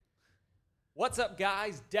What's up,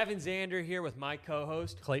 guys? Devin Zander here with my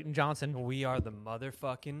co-host, Clayton Johnson. We are the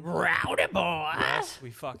motherfucking Rowdy boys. Yes,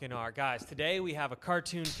 we fucking are. Guys, today we have a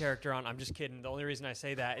cartoon character on. I'm just kidding. The only reason I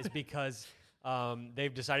say that is because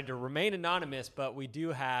they've decided to remain anonymous, but we do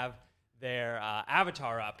have their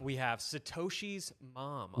avatar up. We have Satoshi's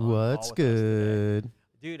mom on. What's good?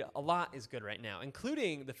 Dude, a lot is good right now,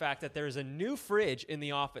 including the fact that there's a new fridge in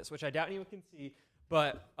the office, which I doubt anyone can see,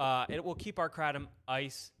 but it will keep our kratom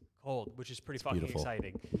ice cold, which is pretty fucking beautiful.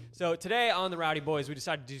 exciting. So today on the Rowdy Boys, we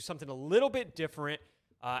decided to do something a little bit different.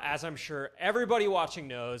 As I'm sure everybody watching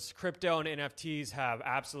knows, crypto and NFTs have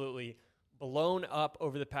absolutely blown up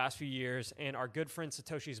over the past few years, and our good friend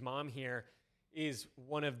Satoshi's mom here is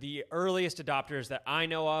one of the earliest adopters that I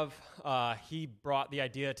know of. He brought the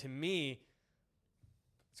idea to me.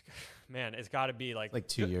 Man, it's got to be like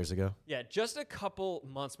 2 years ago. Yeah, just a couple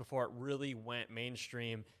months before it really went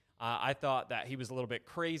mainstream. I thought that he was a little bit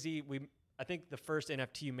crazy. I think the first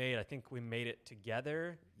NFT you made, I think we made it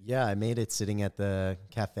together. Yeah, I made it sitting at the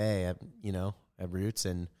cafe at Roots,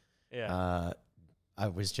 and Yeah. I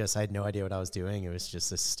had no idea what I was doing. It was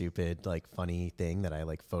just a stupid, funny thing that I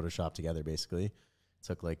photoshopped together. Basically, it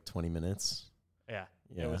took 20 minutes. Yeah.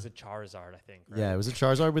 Yeah. It was a Charizard, I think. Right? Yeah, it was a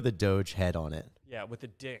Charizard with a Doge head on it. Yeah, with a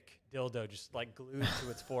dick dildo just glued to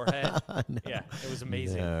its forehead. No. Yeah, it was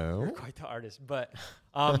amazing. No. You're quite the artist. But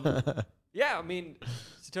yeah, I mean,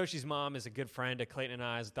 Satoshi's mom is a good friend of Clayton and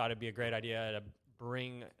I. Thought it'd be a great idea to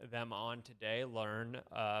bring them on today, learn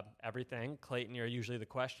everything. Clayton, you're usually the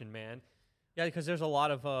question man. Yeah, because there's a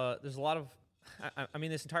lot of I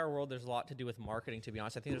mean, this entire world, there's a lot to do with marketing, to be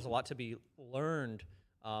honest. I think there's a lot to be learned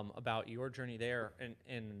about your journey there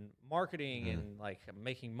in marketing and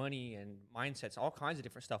making money and mindsets, all kinds of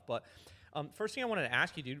different stuff. But first thing I wanted to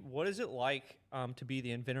ask you, dude, what is it like to be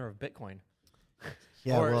the inventor of Bitcoin?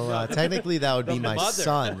 Yeah, technically that would be my mother.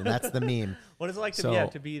 son, and that's the meme. What is it like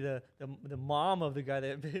to be the mom of the guy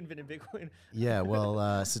that invented Bitcoin? Yeah, well,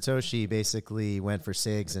 Satoshi basically went for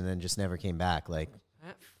SIGs and then just never came back, That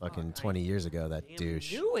fucking fuck, 20 years ago, that I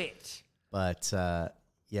douche. knew it. But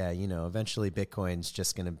yeah, eventually Bitcoin's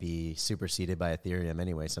just going to be superseded by Ethereum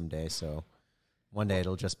anyway someday. So one day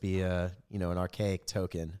it'll just be an archaic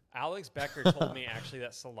token. Alex Becker told me actually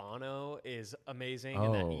that Solano is amazing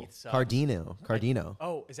and that ETH sucks. Cardino.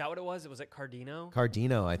 Oh, is that what it was? Was it Cardino?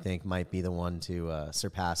 Cardino, I think, might be the one to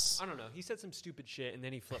surpass. I don't know. He said some stupid shit and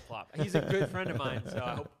then he flip flopped. He's a good friend of mine,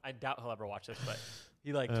 so I doubt he'll ever watch this, but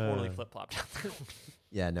he totally flip flopped.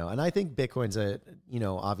 Yeah, no, and I think Bitcoin's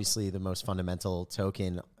obviously the most fundamental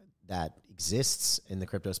token that exists in the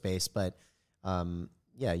crypto space, but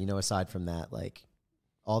yeah, aside from that,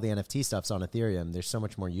 all the NFT stuff's on Ethereum. There's so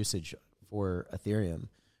much more usage for Ethereum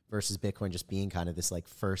versus Bitcoin just being kind of this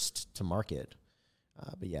first to market.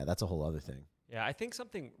 But yeah, that's a whole other thing. Yeah, I think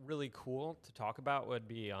something really cool to talk about would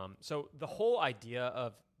be so the whole idea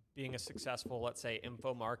of being a successful, let's say,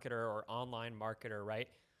 info marketer or online marketer, right?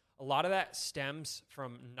 A lot of that stems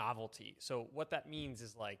from novelty. So what that means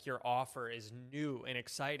is your offer is new and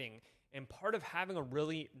exciting. And part of having a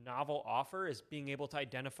really novel offer is being able to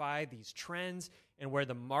identify these trends and where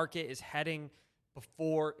the market is heading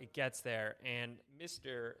before it gets there. And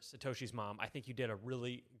Mr. Satoshi's mom, I think you did a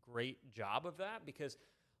really great job of that because,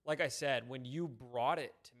 like I said, when you brought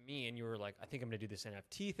it to me and you were like, I think I'm going to do this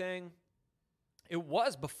NFT thing, it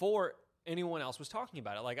was before anyone else was talking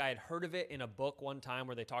about it. I had heard of it in a book one time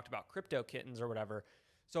where they talked about crypto kittens or whatever.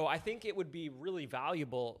 So I think it would be really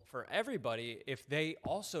valuable for everybody if they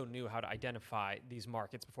also knew how to identify these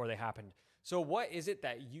markets before they happened. So what is it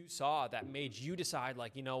that you saw that made you decide,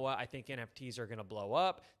 you know what, I think NFTs are going to blow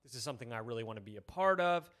up. This is something I really want to be a part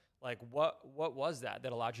of. What was that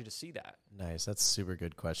allowed you to see that? Nice. That's a super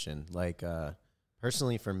good question.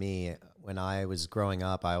 Personally for me, when I was growing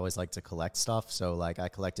up, I always liked to collect stuff. So I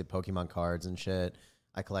collected Pokemon cards and shit.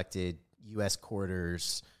 I collected US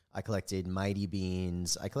quarters. I collected Mighty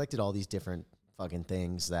Beans. I collected all these different fucking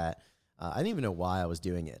things that I didn't even know why I was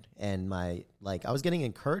doing it. And I was getting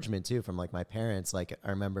encouragement too from my parents. I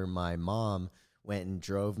remember my mom went and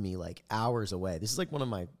drove me hours away. This is one of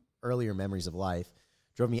my earlier memories of life.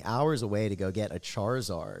 Drove me hours away to go get a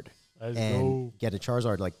Charizard. Get a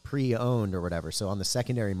Charizard pre-owned or whatever. So on the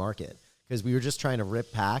secondary market, because we were just trying to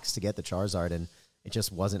rip packs to get the Charizard and it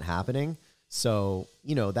just wasn't happening. So,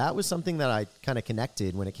 that was something that I kind of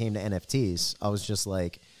connected when it came to NFTs. I was just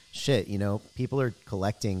shit, people are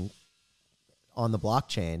collecting on the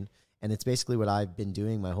blockchain, and it's basically what I've been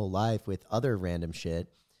doing my whole life with other random shit.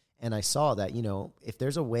 And I saw that, if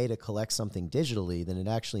there's a way to collect something digitally, then it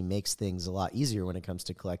actually makes things a lot easier when it comes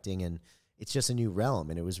to collecting, and it's just a new realm.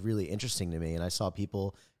 And it was really interesting to me. And I saw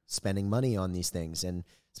people spending money on these things. And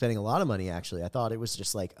spending a lot of money, actually. I thought it was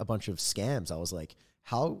just like a bunch of scams. I was like,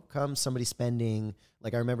 how come somebody spending,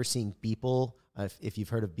 like I remember seeing Beeple, if you've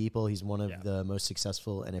heard of Beeple, he's one of the most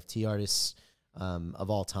successful NFT artists of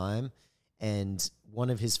all time. And one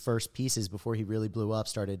of his first pieces before he really blew up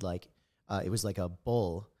started like, it was like a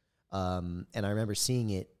bull. And I remember seeing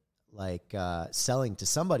it like selling to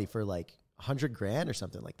somebody for like $100,000 or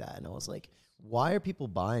something like that. And I was like, why are people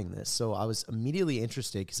buying this? So I was immediately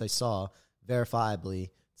interested because I saw verifiably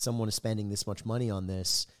someone is spending this much money on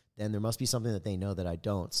this. Then there must be something that they know that I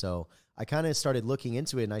don't. So I kind of started looking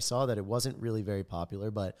into it, and I saw that it wasn't really very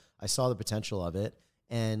popular, but I saw the potential of it.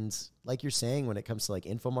 And like you're saying, when it comes to like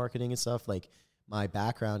info marketing and stuff, like my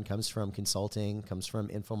background comes from consulting, comes from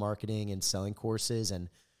info marketing and selling courses and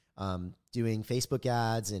doing Facebook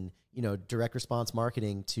ads and, you know, direct response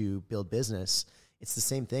marketing to build business. It's the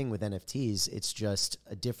same thing with NFTs. It's just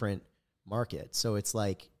a different market. So it's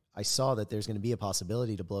like I saw that there's going to be a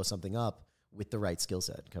possibility to blow something up with the right skill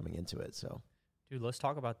set coming into it. So, dude, let's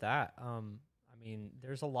talk about that. I mean,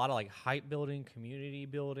 there's a lot of like hype building, community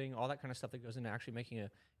building, all that kind of stuff that goes into actually making a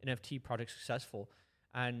NFT project successful.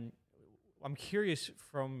 And I'm curious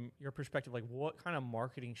from your perspective, like what kind of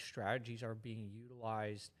marketing strategies are being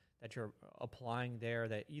utilized that you're applying there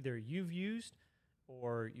that either you've used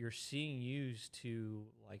or you're seeing used to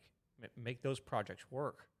like make those projects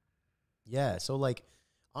work? Yeah. So like,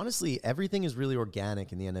 honestly, everything is really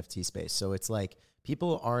organic in the NFT space. So it's like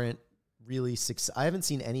people aren't really I haven't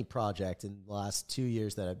seen any project in the last 2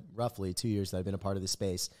 years roughly 2 years that I've been a part of this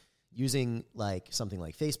space using like something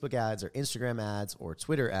like Facebook ads or Instagram ads or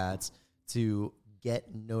Twitter ads to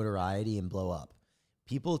get notoriety and blow up.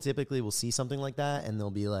 People typically will see something like that and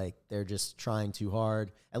they'll be like, they're just trying too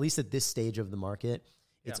hard. At least at this stage of the market,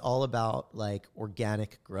 it's all about like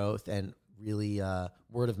organic growth and really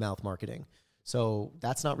word of mouth marketing. So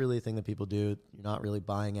that's not really a thing that people do. You're not really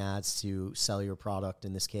buying ads to sell your product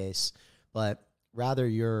in this case, but rather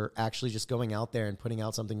you're actually just going out there and putting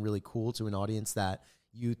out something really cool to an audience that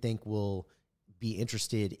you think will be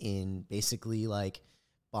interested in basically like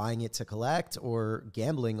buying it to collect or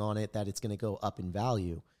gambling on it that it's going to go up in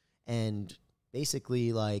value. And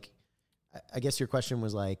basically like, I guess your question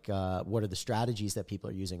was like, what are the strategies that people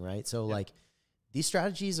are using, right? So like, these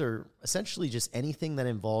strategies are essentially just anything that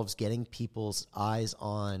involves getting people's eyes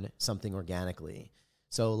on something organically.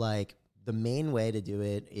 So like the main way to do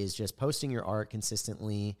it is just posting your art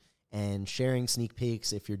consistently and sharing sneak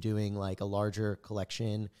peeks if you're doing like a larger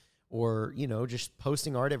collection, or, you know, just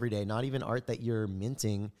posting art every day, not even art that you're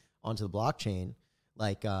minting onto the blockchain.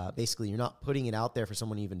 Like basically you're not putting it out there for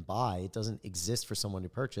someone to even buy. It doesn't exist for someone to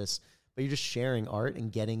purchase, but you're just sharing art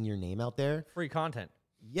and getting your name out there. Free content.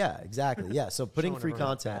 Yeah, exactly. Yeah. So putting free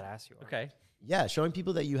content. Okay. Yeah. Showing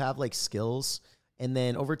people that you have like skills, and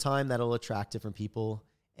then over time that'll attract different people.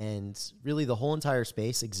 And really the whole entire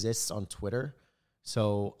space exists on Twitter.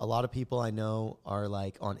 So a lot of people I know are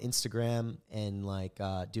like on Instagram and like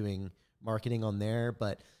doing marketing on there,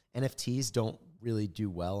 but NFTs don't really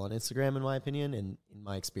do well on Instagram in my opinion and in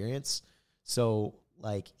my experience. So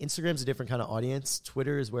like Instagram's a different kind of audience.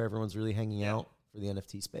 Twitter is where everyone's really hanging out for the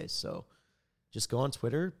NFT space. So just go on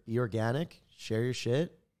Twitter, be organic, share your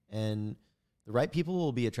shit, and the right people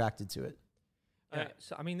will be attracted to it.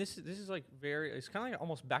 So I mean, this is like it's kind of like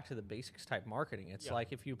almost back to the basics type marketing. It's like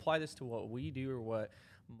if you apply this to what we do or what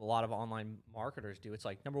a lot of online marketers do, it's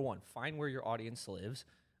like number one, find where your audience lives.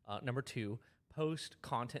 Number two, post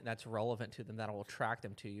content that's relevant to them that will attract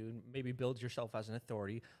them to you and maybe build yourself as an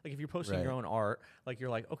authority. Like if you're posting your own art, like you're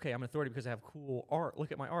like, okay, I'm an authority because I have cool art.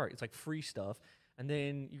 Look at my art. It's like free stuff. And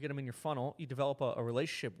then you get them in your funnel, you develop a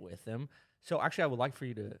relationship with them. So actually I would like for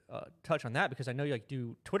you to touch on that because I know you like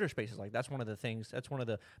do Twitter spaces. Like that's one of the things, that's one of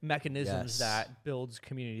the mechanisms that builds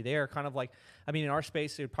community there. Kind of like, I mean, in our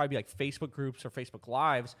space, it would probably be like Facebook groups or Facebook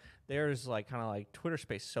Lives. There's like kind of like Twitter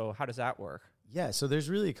space. So how does that work? Yeah, so there's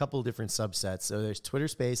really a couple of different subsets. So there's Twitter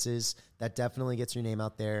Spaces, that definitely gets your name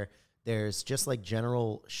out there. There's just like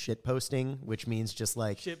general shit posting, which means just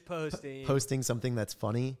like shit posting, posting something that's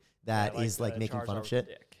funny that is like making fun of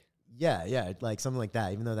shit. Yeah, like something like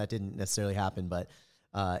that, even though that didn't necessarily happen, but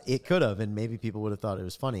it could have, and maybe people would have thought it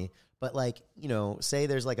was funny. But like, you know, say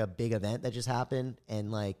there's like a big event that just happened and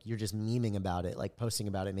like you're just memeing about it, like posting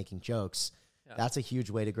about it, making jokes. Yeah. That's a huge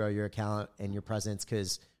way to grow your account and your presence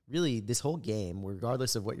because really this whole game,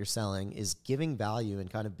 regardless of what you're selling, is giving value and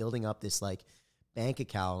kind of building up this like bank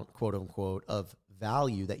account, quote unquote, of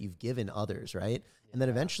value that you've given others, right? Yeah. And then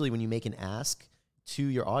eventually when you make an ask to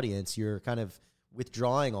your audience, you're kind of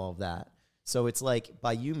withdrawing all of that. So it's like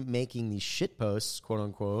by you making these shit posts, quote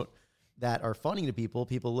unquote, that are funny to people,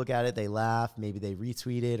 people look at it, they laugh, maybe they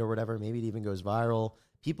retweet it or whatever, maybe it even goes viral.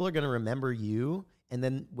 people are going to remember you. And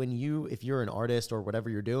then if you're an artist or whatever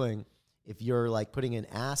you're doing, if you're like putting an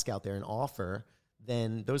ask out there, an offer,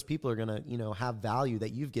 then those people are going to, you know, have value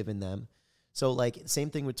that you've given them. So like same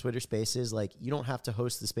thing with Twitter Spaces, like you don't have to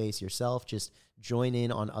host the space yourself. Just join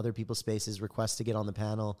in on other people's spaces, request to get on the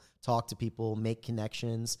panel, talk to people, make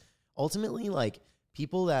connections. Ultimately, like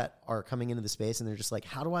people that are coming into the space and they're just like,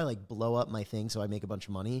 how do I like blow up my thing so I make a bunch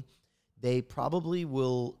of money? They probably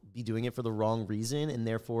will be doing it for the wrong reason and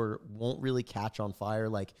therefore won't really catch on fire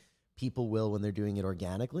like people will when they're doing it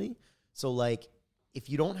organically. So like if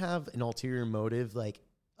you don't have an ulterior motive, like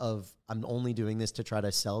of I'm only doing this to try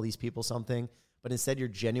to sell these people something, but instead you're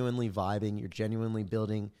genuinely vibing, you're genuinely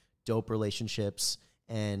building dope relationships,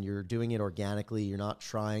 and you're doing it organically. You're not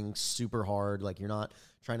trying super hard, like you're not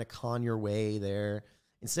trying to con your way there.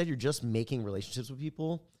 Instead, you're just making relationships with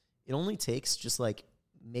people. It only takes just like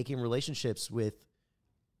making relationships with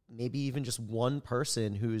maybe even just one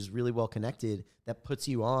person who's really well connected that puts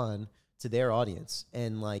you on to their audience.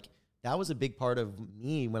 And like that was a big part of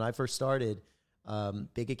me when I first started.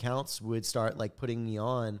 Big accounts would start like putting me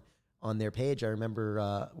on their page. I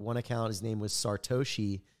remember one account, his name was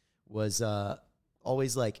Sartoshi, was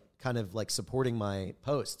always like kind of like supporting my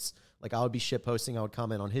posts. Like I would be shit posting, I would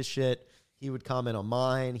comment on his shit, he would comment on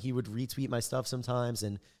mine, he would retweet my stuff sometimes,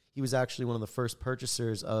 and he was actually one of the first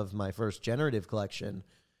purchasers of my first generative collection,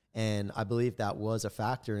 and I believe that was a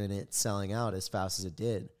factor in it selling out as fast as it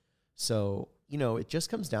did. So you know, it just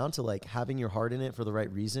comes down to like having your heart in it for the right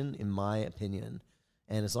reason, in my opinion.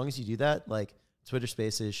 And as long as you do that, like Twitter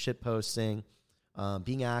Spaces, shit posting,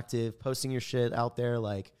 being active, posting your shit out there,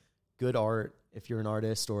 like good art, if you're an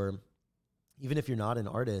artist, or even if you're not an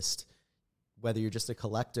artist, whether you're just a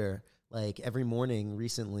collector, like every morning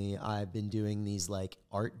recently, I've been doing these like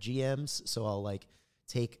art GMs. So I'll like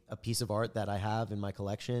take a piece of art that I have in my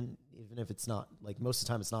collection, even if it's not like most of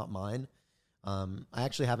the time it's not mine. I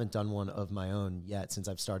actually haven't done one of my own yet since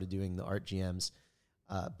I've started doing the art GMs.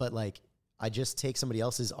 But like, I just take somebody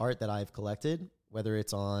else's art that I've collected, whether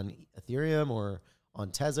it's on Ethereum or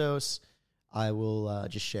on Tezos. I will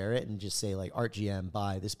just share it and just say like art GM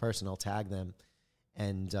by this person. I'll tag them.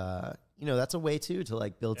 And, you know, that's a way too to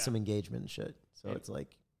like build some engagement and shit. So it's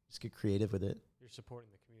like, just get creative with it. You're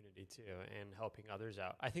supporting the community too and helping others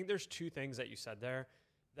out. I think there's two things that you said there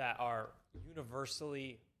that are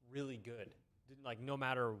universally really good. Like no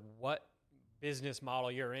matter what business model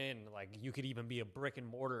you're in, like you could even be a brick and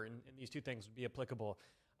mortar and these two things would be applicable.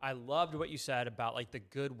 I loved what you said about like the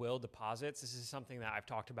goodwill deposits. This is something that I've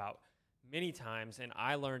talked about many times, and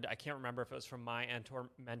I learned, I can't remember if it was from my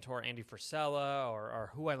mentor Andy Frisella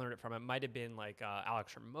or who I learned it from. It might have been like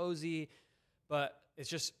Alex Hormozy, but it's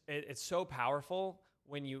just, it's so powerful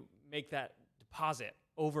when you make that deposit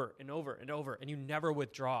over and over and over and you never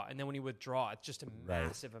withdraw. And then when you withdraw, it's just a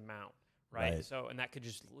massive amount. Right. So, and that could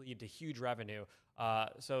just lead to huge revenue.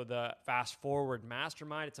 So the Fast Forward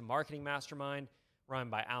Mastermind, it's a marketing mastermind run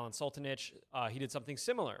by Alan Sultanich. He did something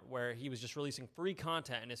similar where he was just releasing free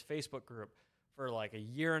content in his Facebook group for like a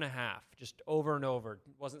year and a half, just over and over,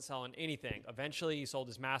 wasn't selling anything. Eventually he sold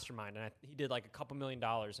his mastermind and he did like $2 million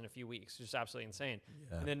in a few weeks, just absolutely insane.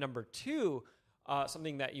 Yeah. And then number two,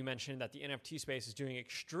 something that you mentioned that the NFT space is doing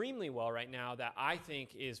extremely well right now that I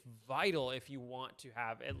think is vital if you want to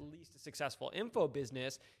have at least a successful info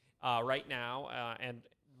business right now, and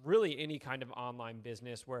really any kind of online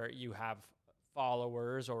business where you have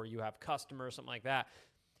followers or you have customers, something like that,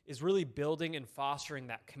 is really building and fostering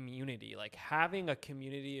that community, like having a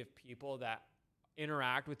community of people that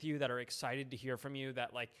interact with you, that are excited to hear from you,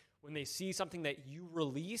 that like when they see something that you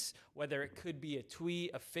release, whether it could be a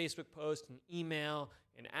tweet, a Facebook post, an email,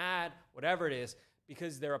 an ad, whatever it is,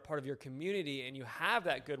 because they're a part of your community and you have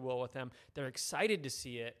that goodwill with them, they're excited to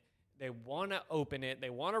see it. They want to open it. They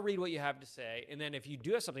want to read what you have to say. And then if you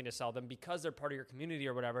do have something to sell them, because they're part of your community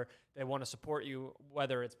or whatever, they want to support you,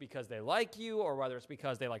 whether it's because they like you or whether it's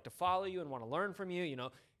because they like to follow you and want to learn from you. You know,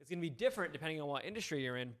 it's going to be different depending on what industry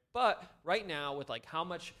you're in. But right now, with like how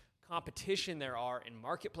much competition there are in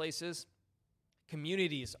marketplaces,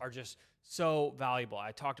 communities are just so valuable.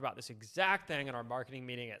 I talked about this exact thing at our marketing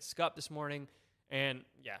meeting at SCUP this morning. And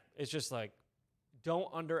yeah, it's just like, don't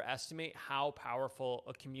underestimate how powerful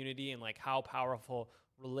a community and like how powerful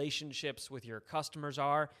relationships with your customers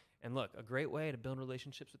are. And look, a great way to build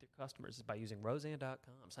relationships with your customers is by using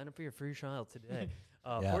Roseanne.com. Sign up for your free trial today.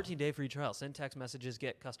 14-day free trial. Send text messages,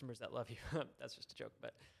 get customers that love you. That's just a joke.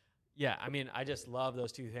 But yeah, I mean, I just love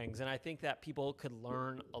those two things. And I think that people could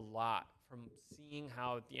learn a lot from seeing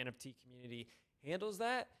how the NFT community handles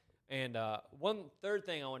that. And one third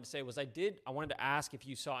thing I wanted to say was I wanted to ask if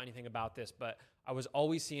you saw anything about this, but I was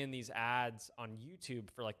always seeing these ads on YouTube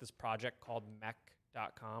for like this project called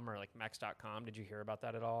mech.com or like mex.com. Did you hear about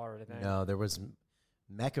that at all or anything? No, there was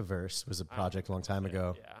Mechaverse was a project a long time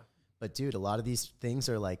ago. Yeah. But dude, a lot of these things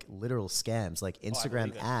are like literal scams, like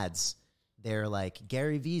Instagram ads. They're like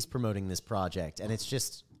Gary V's promoting this project and it's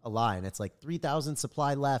just a lie. And it's like 3,000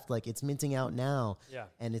 supply left. Like it's minting out now. Yeah.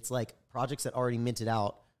 And it's like projects that already minted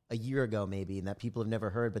out a year ago maybe and that people have never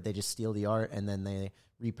heard, but they just steal the art and then they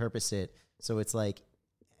repurpose it. So it's like,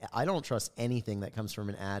 I don't trust anything that comes from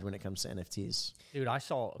an ad when it comes to NFTs. Dude, I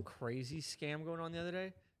saw a crazy scam going on the other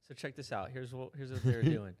day. So check this out. Here's what they're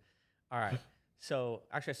doing. All right. So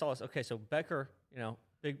actually I saw this. Okay, so Becker,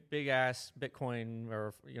 big ass Bitcoin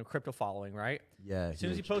or crypto following, right? Yeah. As soon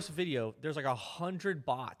as he posts a video, there's like 100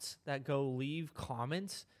 bots that go leave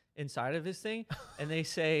comments inside of his thing, and they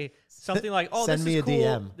say something like, "Oh, send this me is a cool.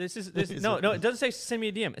 DM. This is no, it doesn't say send me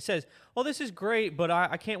a DM. It says, "Oh, this is great, but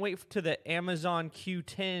I can't wait to the Amazon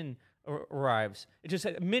Q10 arrives." It just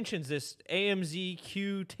mentions this AMZ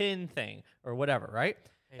Q10 thing or whatever, right?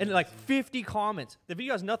 And like 50 comments. The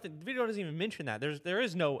video has nothing. The video doesn't even mention that. There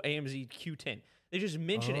is no AMZ Q10. They just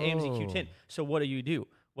mention AMZ Q10. So what do?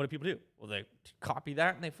 What do people do? Well, they copy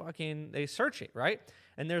that and they search it, right?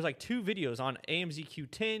 And there's like 2 videos on AMZ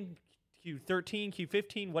Q10, Q13,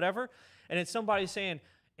 Q15, whatever. And it's somebody saying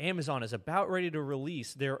Amazon is about ready to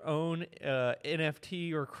release their own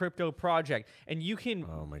NFT or crypto project. And you can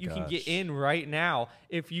get in right now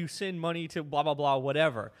if you send money to blah, blah, blah,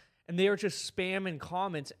 whatever. And they are just spamming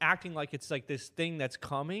comments, acting like it's like this thing that's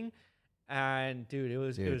coming. And dude, it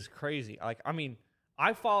was crazy. Like, I mean,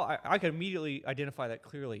 I could immediately identify that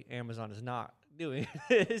clearly Amazon is not doing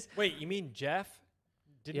this. Wait, you mean Jeff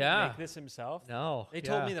didn't make this himself? No. They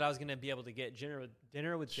told me that I was going to be able to get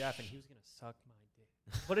dinner with Jeff and he was going to suck my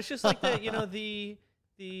dick. But it's just like that,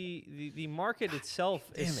 the market itself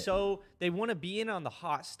is so, they want to be in on the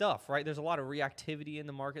hot stuff, right? There's a lot of reactivity in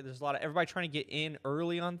the market. There's a lot of everybody trying to get in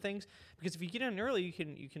early on things, because if you get in early,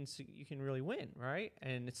 you can really win, right?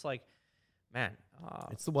 And it's like, man,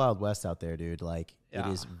 it's the Wild West out there, dude. Like it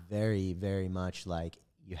is very, very much like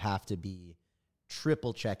you have to be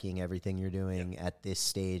triple checking everything you're doing at this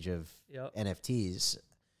stage of NFTs,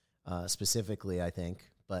 specifically, I think.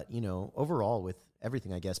 But overall with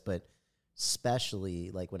everything, I guess, but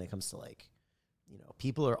especially like when it comes to like,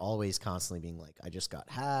 people are always constantly being like, I just got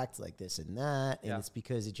hacked, like this and that. And it's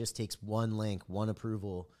because it just takes one link, one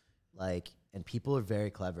approval, and people are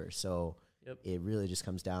very clever. So it really just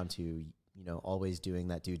comes down to, always doing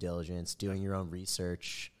that due diligence, doing your own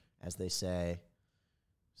research, as they say.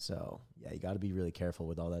 So, yeah, you got to be really careful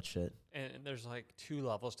with all that shit. And there's like 2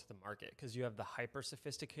 levels to the market, because you have the hyper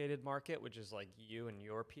sophisticated market, which is like you and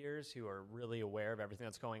your peers who are really aware of everything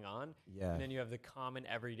that's going on. Yeah. And then you have the common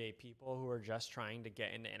everyday people who are just trying to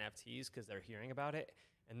get into NFTs because they're hearing about it.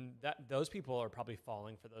 And those people are probably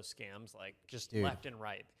falling for those scams, like just left and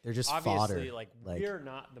right. They're just obviously fodder. Like we're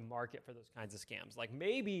not the market for those kinds of scams. Like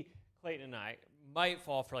maybe Clayton and I might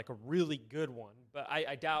fall for like a really good one, but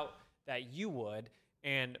I doubt that you would.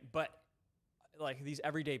 But like these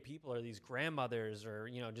everyday people or these grandmothers or,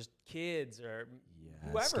 just kids or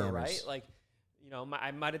whoever, scammers. Right? Like,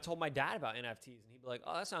 I might have told my dad about NFTs and he'd be like,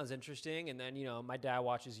 oh, that sounds interesting. And then, my dad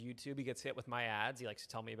watches YouTube. He gets hit with my ads. He likes to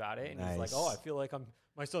tell me about it. And he's like, oh, I feel like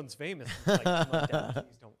my son's famous. Like, I'm like, Dad,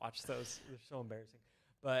 please don't watch those. They're so embarrassing.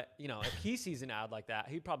 But, if he sees an ad like that,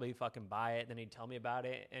 he'd probably fucking buy it. Then he'd tell me about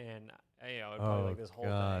it. And, it'd probably like this whole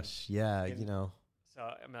thing. Yeah,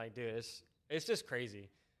 So I'm like, dude, it's just crazy.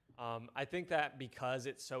 I think that because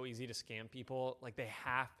it's so easy to scam people, like they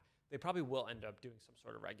probably will end up doing some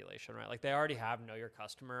sort of regulation, right? Like they already have Know Your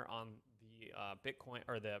Customer on the Bitcoin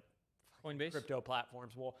or the Coinbase crypto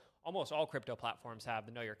platforms. Well, almost all crypto platforms have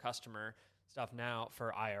the Know Your Customer stuff now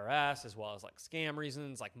for IRS, as well as like scam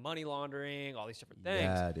reasons, like money laundering, all these different things.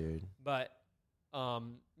 Yeah, dude. But,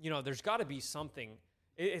 there's got to be something.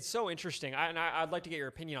 It's so interesting. I'd like to get your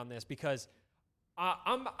opinion on this because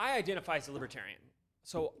I identify as a libertarian.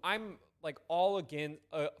 So I'm like all again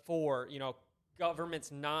for,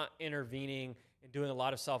 governments not intervening and doing a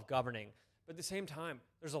lot of self-governing. But at the same time,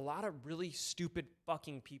 there's a lot of really stupid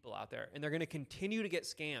fucking people out there, and they're going to continue to get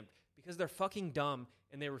scammed because they're fucking dumb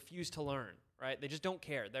and they refuse to learn, right? They just don't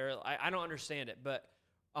care. I don't understand it. But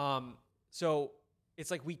so it's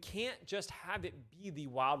like we can't just have it be the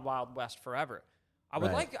wild, wild west forever. I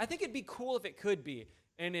think it'd be cool if it could be.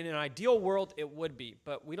 And in an ideal world, it would be.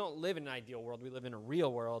 But we don't live in an ideal world. We live in a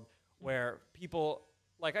real world where people,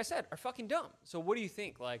 like I said, are fucking dumb. So what do you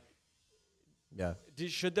think? Like, Yeah.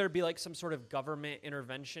 Should there be like some sort of government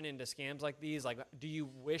intervention into scams like these? Like, do you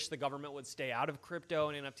wish the government would stay out of crypto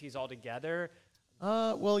and NFTs altogether?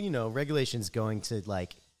 Well, regulation's going to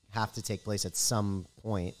like have to take place at some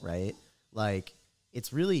point, right? Like,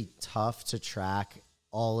 it's really tough to track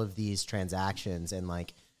all of these transactions, and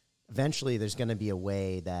like eventually there's going to be a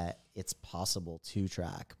way that it's possible to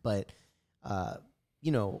track. But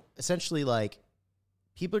essentially, like,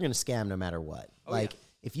 people are going to scam no matter what.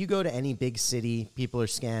 If you go to any big city, people are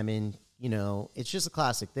scamming. It's just a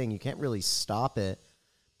classic thing. You can't really stop it,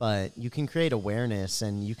 but you can create awareness,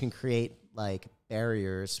 and you can create like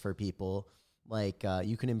barriers for people. Like,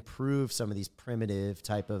 you can improve some of these primitive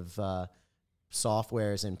type of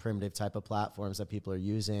softwares and primitive type of platforms that people are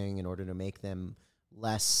using in order to make them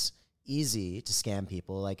less easy to scam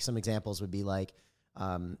people. Like, some examples would be like,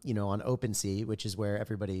 on OpenSea, which is where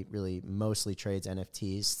everybody really mostly trades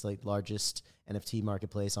NFTs. It's like the largest NFT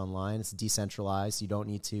marketplace online. It's decentralized. You don't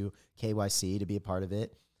need to KYC to be a part of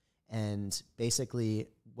it. And basically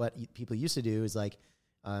what people used to do is like,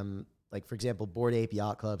 for example, Bored Ape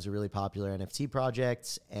Yacht Club is a really popular NFT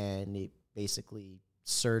project, and it basically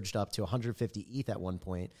surged up to 150 ETH at one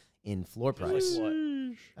point in floor price.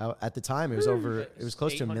 At the time, it was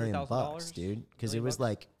close to $1 million, dude, because it was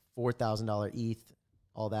like $4,000 ETH,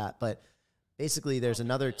 all that. But basically, there's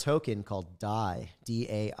another token called DAI,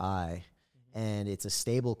 DAI, and it's a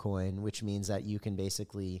stable coin, which means that you can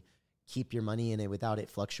basically keep your money in it without it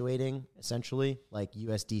fluctuating, essentially, like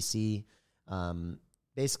USDC.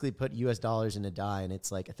 Basically put US dollars in a DAI, and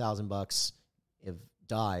it's like $1,000. If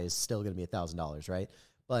DAI is still going to be $1,000, right?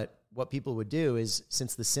 But what people would do is,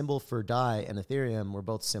 since the symbol for DAI and Ethereum were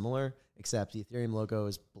both similar, except the Ethereum logo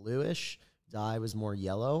is bluish, DAI was more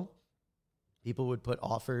yellow, people would put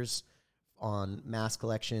offers on mass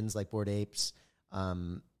collections like Bored Apes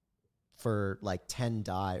for like 10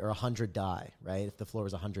 DAI or 100 DAI, right? If the floor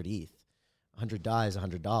was 100 ETH. 100 DAI is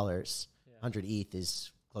 $100. 100 ETH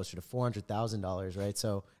is closer to $400,000, right?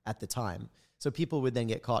 So at the time. So people would then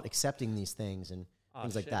get caught accepting these things and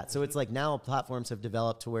things like that. So it's like now platforms have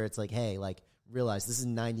developed to where it's like, hey, like, realize this is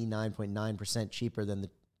 99.9% cheaper than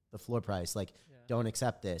the floor price. Like, don't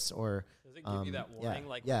accept this. Or does it give you that warning?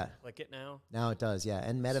 Click it now? Now it does, yeah.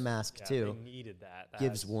 And MetaMask too they needed that.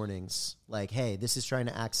 gives warnings like, hey, this is trying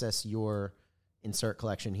to access your insert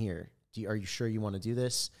collection here. Are you sure you want to do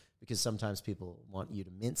this? Because sometimes people want you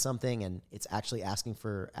to mint something, and it's actually asking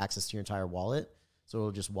for access to your entire wallet. So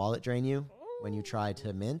it'll just wallet drain you when you try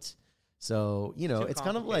to mint. So, it's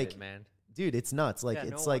kind of like, man. Dude, it's nuts. Like,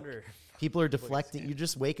 it's like people are deflecting. You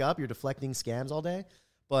just wake up, you're deflecting scams all day.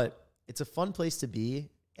 But it's a fun place to be.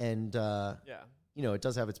 And, it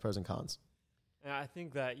does have its pros and cons. And I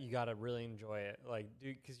think that you got to really enjoy it. Like,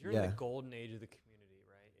 dude, because you're in the golden age of the community,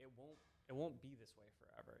 right? It won't be this way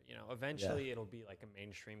forever. Eventually it'll be like a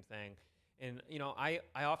mainstream thing. And, I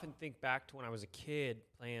often think back to when I was a kid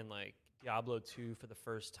playing like Diablo 2 for the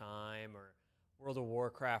first time, or World of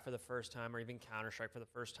Warcraft for the first time, or even Counter-Strike for the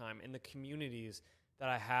first time, and the communities that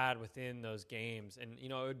I had within those games. And,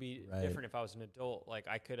 it would be different if I was an adult. Like,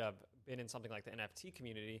 I could have been in something like the NFT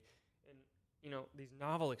community, and, these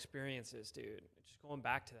novel experiences, dude, just going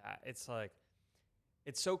back to that, it's like,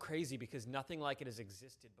 it's so crazy because nothing like it has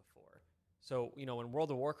existed before. So, when World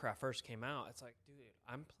of Warcraft first came out, it's like, dude,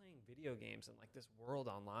 I'm playing video games in like this world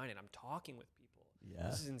online, and I'm talking with people. Yeah.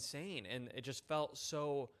 This is insane. And it just felt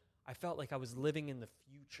I felt like I was living in the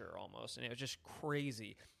future almost, and it was just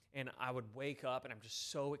crazy. And I would wake up, and I'm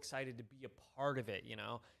just so excited to be a part of it,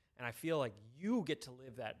 And I feel like you get to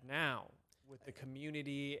live that now with the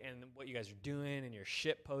community and what you guys are doing, and your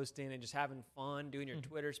shit posting, and just having fun, doing your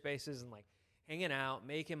Twitter spaces, and like hanging out,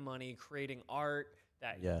 making money, creating art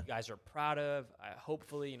that you guys are proud of.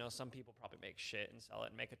 Hopefully, some people probably make shit and sell it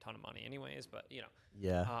and make a ton of money anyways, but,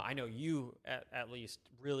 I know you at least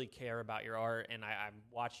really care about your art, and I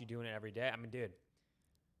watch you doing it every day. I mean, dude,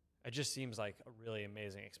 it just seems like a really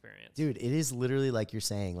amazing experience. Dude, it is literally like you're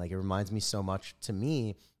saying. Like, it reminds me so much, to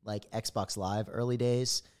me, like Xbox Live early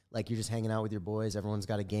days. Like, you're just hanging out with your boys. Everyone's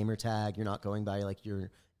got a gamer tag. You're not going by, like, your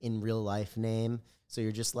in real life name. So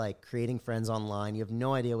you're just, like, creating friends online. You have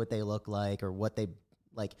no idea what they look like or what they,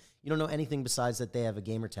 like, you don't know anything besides that they have a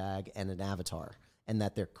gamer tag and an avatar and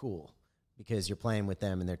that they're cool because you're playing with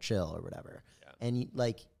them and they're chill or whatever. Yeah. And,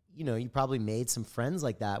 you probably made some friends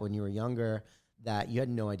like that when you were younger that you had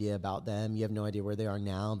no idea about them. You have no idea where they are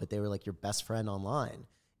now, but they were like your best friend online.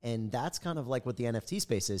 And that's kind of like what the NFT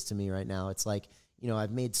space is to me right now. It's like,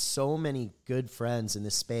 I've made so many good friends in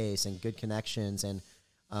this space and good connections, and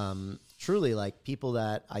truly like people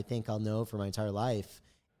that I think I'll know for my entire life.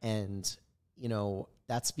 And,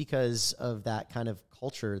 that's because of that kind of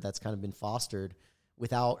culture that's kind of been fostered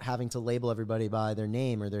without having to label everybody by their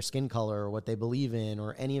name or their skin color or what they believe in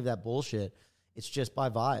or any of that bullshit. It's just by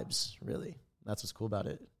vibes, really. That's what's cool about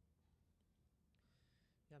it.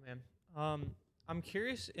 Yeah, man. I'm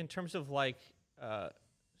curious in terms of like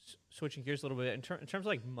switching gears a little bit in terms of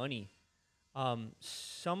like money.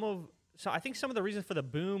 So I think some of the reason for the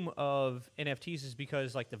boom of NFTs is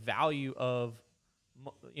because like the value of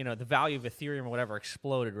Ethereum or whatever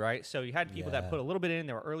exploded, right? So you had people that put a little bit in,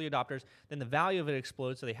 they were early adopters, then the value of it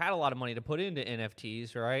exploded, so they had a lot of money to put into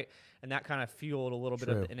NFTs, right? And that kind of fueled a little bit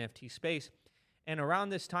of the NFT space. And around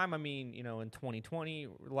this time, I mean, in 2020,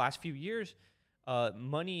 the last few years,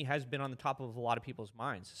 money has been on the top of a lot of people's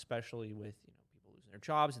minds, especially with people losing their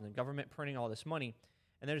jobs and the government printing all this money.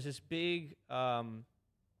 And there's this big, kind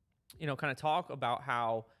of talk about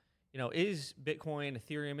how, is Bitcoin,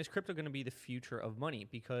 Ethereum, is crypto going to be the future of money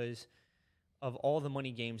because of all the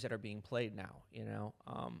money games that are being played now?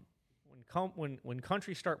 When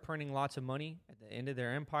countries start printing lots of money at the end of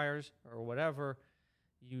their empires or whatever,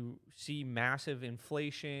 you see massive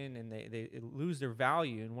inflation and they lose their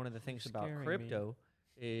value. And one of the things about crypto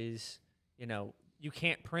is, you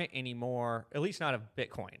can't print anymore, at least not of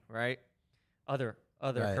Bitcoin, right? Other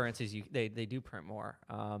currencies, they do print more.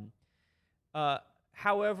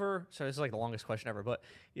 However, so this is like the longest question ever, but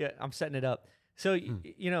yeah, I'm setting it up. So, in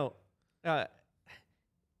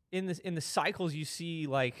the cycles, you see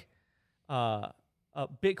like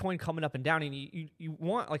Bitcoin coming up and down, and you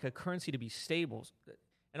want like a currency to be stable.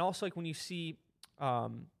 And also like when you see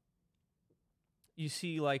you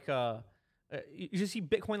see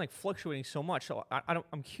Bitcoin like fluctuating so much. So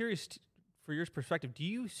I'm curious for your perspective, do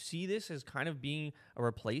you see this as kind of being a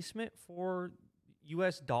replacement for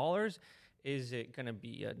US dollars? Is it going to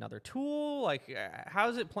be another tool? Like,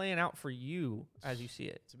 how's it playing out for you as you see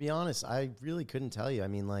it? To be honest, I really couldn't tell you. I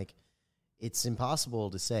mean, like, it's impossible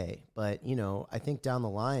to say. But, I think down the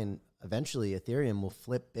line, eventually Ethereum will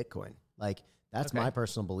flip Bitcoin. Like, that's my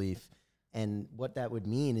personal belief. And what that would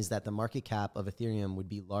mean is that the market cap of Ethereum would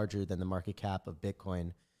be larger than the market cap of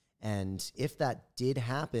Bitcoin. And if that did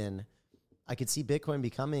happen, I could see Bitcoin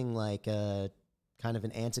becoming like a kind of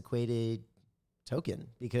an antiquated token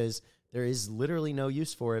because there is literally no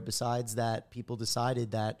use for it besides that people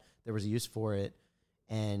decided that there was a use for it.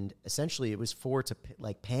 And essentially it was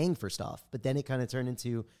paying for stuff. But then it kind of turned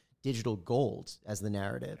into digital gold as the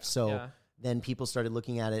narrative. So then people started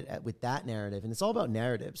looking at it with that narrative. And it's all about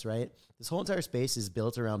narratives, right? This whole entire space is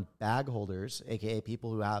built around bag holders, a.k.a.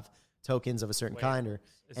 people who have tokens of a certain kind or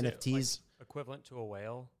NFTs. Equivalent to a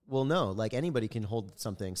whale? Well, no, like anybody can hold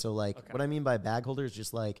something. So what I mean by bag holder is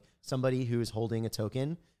just like somebody who is holding a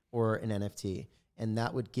token or an NFT. And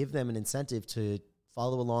that would give them an incentive to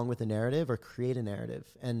follow along with a narrative or create a narrative.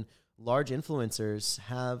 And large influencers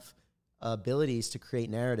have abilities to create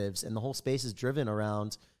narratives. And the whole space is driven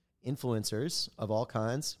around influencers of all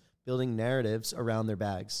kinds building narratives around their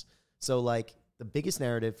bags. So like the biggest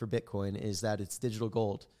narrative for Bitcoin is that it's digital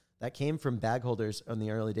gold. That came from bag holders in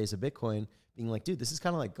the early days of Bitcoin being like, dude, this is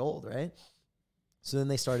kind of like gold, right? So then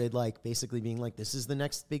they started like basically being like, this is the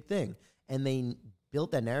next big thing. And they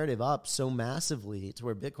built that narrative up so massively to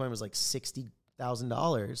where Bitcoin was like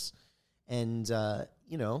 $60,000. And,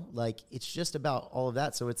 like it's just about all of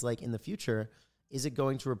that. So it's like in the future, is it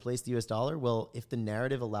going to replace the US dollar? Well, if the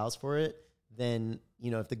narrative allows for it, then,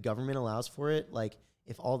 if the government allows for it, like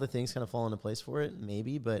if all the things kind of fall into place for it,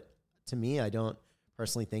 maybe. But to me, I don't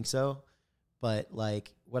personally think so. But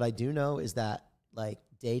like what I do know is that like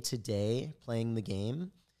day to day playing the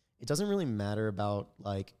game, it doesn't really matter about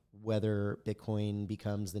like whether Bitcoin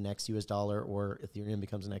becomes the next US dollar or Ethereum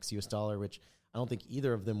becomes the next US dollar, which I don't think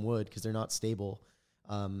either of them would because they're not stable.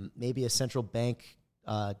 Maybe a central bank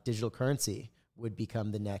digital currency would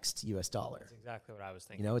become the next US dollar. That's exactly what I was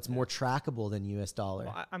thinking. It's more trackable than US dollar.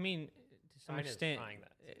 Well, I mean,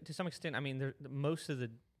 to some extent, I mean, most of the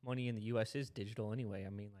money in the U.S. is digital anyway. I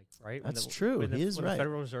mean, like, right? That's true. He is right. When the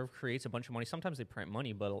Federal Reserve creates a bunch of money, sometimes they print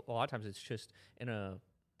money, but a lot of times it's just in a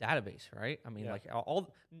database, right? I mean, like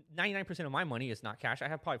all 99% of my money is not cash. I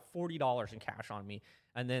have probably $40 in cash on me,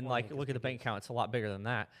 and then look at the bank account; it's a lot bigger than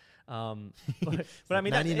that. But I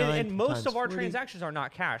mean, and most of our transactions are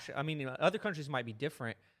not cash. I mean, other countries might be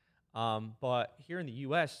different, but here in the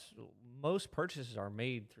U.S., most purchases are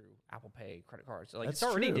made through Apple Pay, credit cards. Like That's it's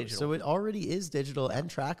already true. digital. So it already is digital and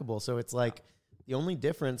trackable. So it's like the only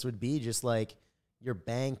difference would be just like your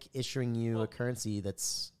bank issuing you a currency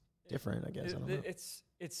that's different. I guess I don't know. It's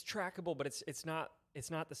trackable, but it's not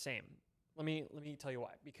the same. Let me tell you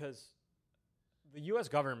why. Because the U.S.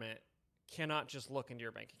 government cannot just look into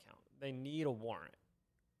your bank account. They need a warrant.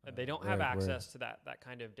 They don't have word. access to that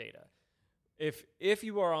kind of data. If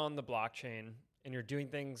you are on the blockchain and you're doing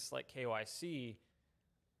things like KYC,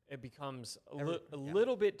 it becomes a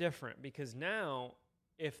little bit different, because now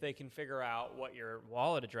if they can figure out what your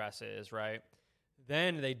wallet address is, right,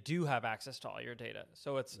 then they do have access to all your data.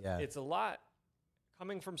 So it's a lot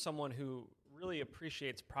coming from someone who really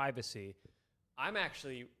appreciates privacy. I'm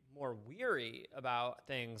actually more weary about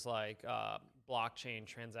things like blockchain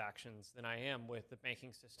transactions than I am with the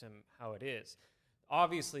banking system how it is.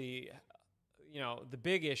 Obviously, the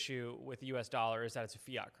big issue with the US dollar is that it's a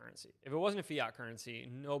fiat currency. If it wasn't a fiat currency,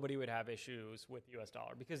 nobody would have issues with the US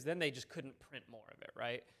dollar, because then they just couldn't print more of it,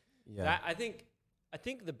 right? Yeah. I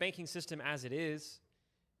think the banking system as it is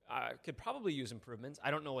could probably use improvements.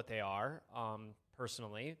 I don't know what they are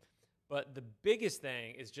personally, but the biggest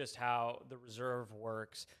thing is just how the reserve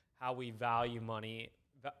works, how we value money.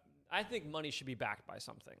 I think money should be backed by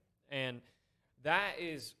something, and that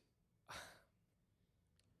is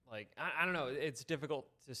like I don't know. It's difficult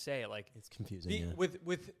to say. Like, It's confusing.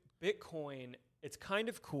 with Bitcoin, it's kind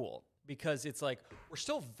of cool because it's like we're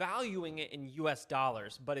still valuing it in US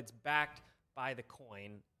dollars, but it's backed by the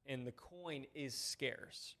coin, and the coin is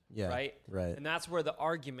scarce. Yeah, Right. right. And that's where the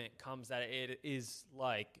argument comes that it is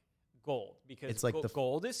like gold, because It's like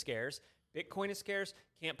gold is scarce, Bitcoin is scarce.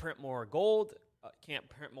 Can't print more gold. Can't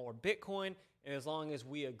print more Bitcoin. And as long as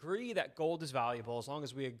we agree that gold is valuable, as long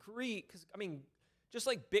as we agree, because I mean, just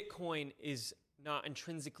like Bitcoin is not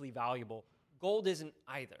intrinsically valuable, gold isn't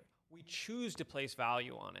either. We choose to place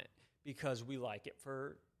value on it because we like it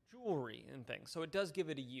for jewelry and things. So it does give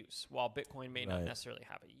it a use, while Bitcoin may not necessarily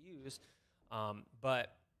have a use.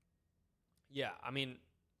 But yeah, I mean,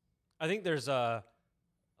 I think there's a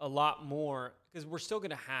lot more, because we're still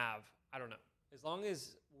going to have, I don't know, as long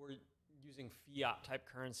as we're using fiat type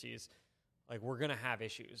currencies, like we're going to have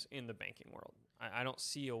issues in the banking world. I don't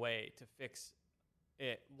see a way to fix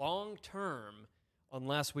it long term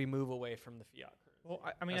unless we move away from the fiat currency. Well,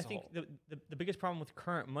 I mean, I think the biggest problem with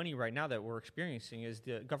current money right now that we're experiencing is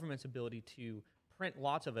the government's ability to print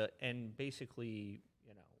lots of it and basically,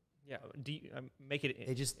 make it.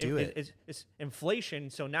 They just do it. It's inflation.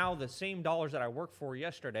 So now the same dollars that I worked for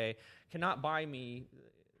yesterday cannot buy me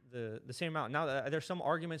the same amount. Now, there's some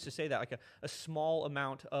arguments to say that like a small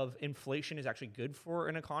amount of inflation is actually good for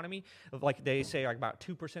an economy. Like they say like about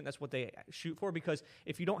 2%, that's what they shoot for, because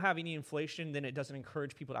if you don't have any inflation, then it doesn't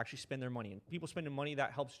encourage people to actually spend their money. And people spending money,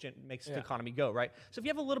 that helps makes the economy go, right? So if you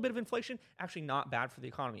have a little bit of inflation, actually not bad for the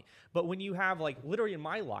economy. But when you have, like, literally in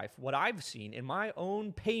my life, what I've seen in my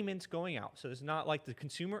own payments going out, so it's not like the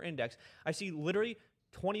consumer index, I see literally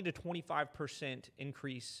 20 to 25%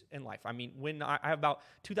 increase in life. I mean, when I have about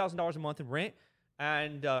 $2,000 a month in rent,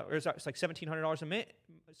 and it's like $1,700 a month.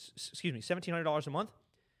 Excuse me, $1,700 a month,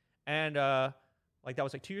 and like that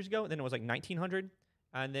was like 2 years ago. And then it was like $1,900,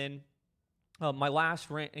 and then my last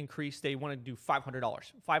rent increase, they wanted to do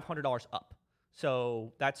 $500 up.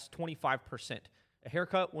 So that's 25%. A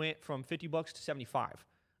haircut went from $50 to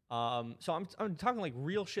 $75. So I'm talking like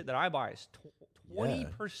real shit that I buy is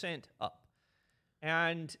 20% up.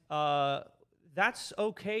 And that's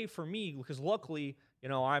okay for me, because luckily,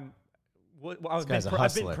 I've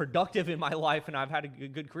been productive in my life, and I've had a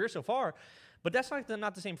good career so far. But that's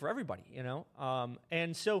not the same for everybody,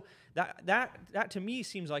 And so that to me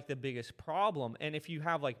seems like the biggest problem. And if you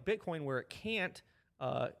have like Bitcoin, where it can't,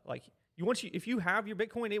 if you have your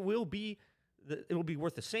Bitcoin, it will be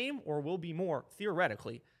worth the same or will be more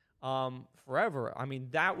theoretically forever. I mean,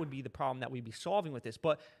 that would be the problem that we'd be solving with this.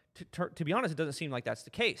 But to be honest, it doesn't seem like that's the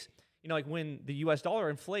case. Like when the U.S. dollar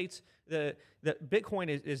inflates, the Bitcoin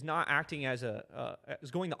is not acting as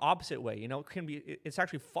is going the opposite way. It's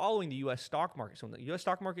actually following the U.S. stock market. So when the U.S.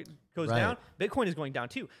 stock market goes down, Bitcoin is going down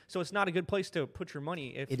too. So it's not a good place to put your money.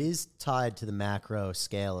 It is tied to the macro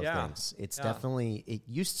scale of things. It's definitely, it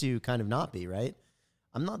used to kind of not be, right?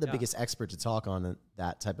 I'm not the biggest expert to talk on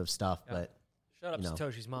that type of stuff, but shut up,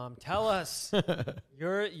 Satoshi's mom. Tell us,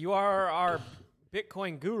 you are our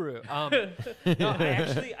Bitcoin guru. I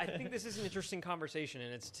think this is an interesting conversation,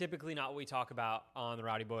 and it's typically not what we talk about on the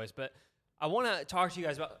Rowdy Boys, but I want to talk to you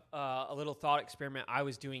guys about a little thought experiment I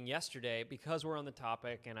was doing yesterday, because we're on the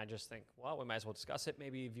topic, and I just think, well, we might as well discuss it.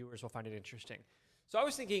 Maybe viewers will find it interesting. So I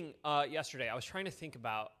was thinking yesterday, I was trying to think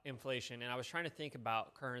about inflation, and I was trying to think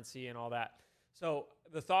about currency and all that. So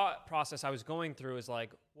the thought process I was going through is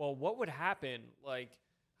like, well, what would happen? Like,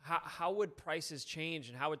 how would prices change,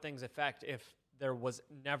 and how would things affect if there was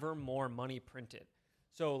never more money printed?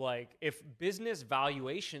 So like if business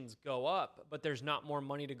valuations go up, but there's not more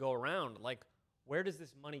money to go around, like where does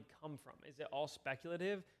this money come from? Is it all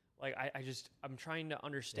speculative? Like I'm trying to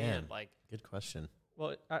understand, like, good question.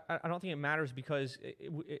 Well, I don't think it matters because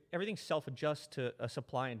everything self-adjusts to a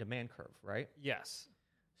supply and demand curve, right? Yes.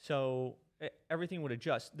 So everything would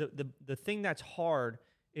adjust. The thing that's hard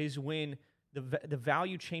is when the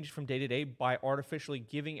value changes from day to day by artificially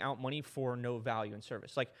giving out money for no value and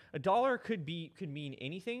service. Like a dollar could mean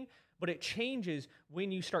anything, but it changes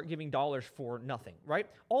when you start giving dollars for nothing, right?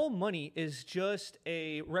 All money is just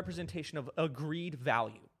a representation of agreed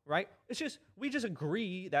value, right? We just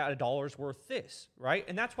agree that a dollar is worth this, right?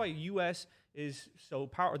 And that's why the U.S. is so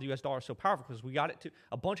powerful. The U.S. dollar is so powerful because we got it to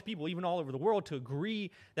a bunch of people, even all over the world, to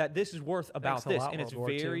agree that this is worth about this, and it's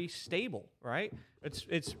very stable, right?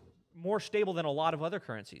 It's more stable than a lot of other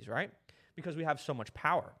currencies, right? Because we have so much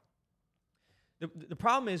power. The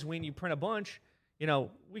problem is when you print a bunch,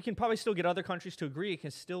 we can probably still get other countries to agree. It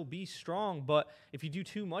can still be strong, but if you do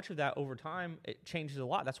too much of that over time, it changes a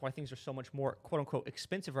lot. That's why things are so much more, quote unquote,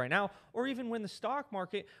 expensive right now. Or even when the stock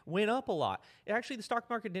market went up a lot. Actually, the stock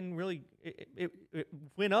market didn't really, it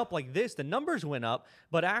went up like this. The numbers went up,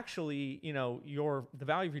 but actually, the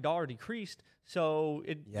value of your dollar decreased. So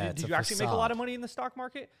did you actually make a lot of money in the stock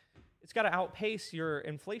market? It's got to outpace your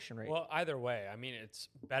inflation rate. Well, either way, I mean, it's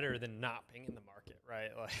better than not being in the market, right?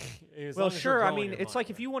 Like, well, sure. I mean, it's like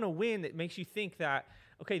if you want to win, it makes you think that,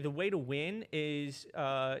 okay, the way to win is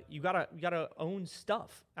you gotta own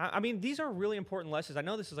stuff. I mean, these are really important lessons. I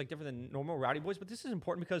know this is like different than normal Rowdy Boys, but this is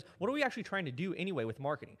important because what are we actually trying to do anyway with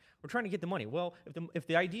marketing? We're trying to get the money. Well, if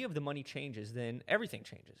the idea of the money changes, then everything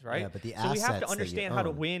changes, right? Yeah, but the so we have to assets understand how to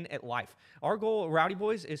win at life. Our goal at Rowdy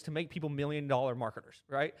Boys is to make people $1 million marketers,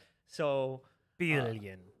 right? So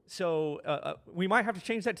billion. We might have to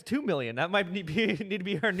change that to 2 million. That might need to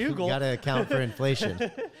be our new goal. You got to account for inflation.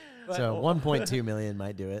 So 1.2 million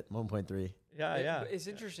might do it. 1.3. Yeah. It's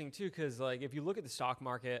interesting too because like if you look at the stock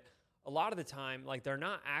market, a lot of the time like they're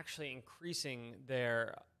not actually increasing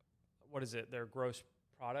their their gross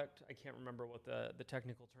product. I can't remember what the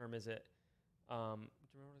technical term is. It. Do you remember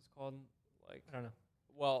what it's called? Like I don't know.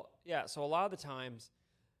 Well, yeah. So a lot of the times,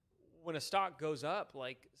 when a stock goes up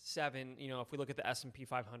like 7, if we look at the S&P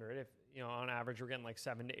 500, if on average we're getting like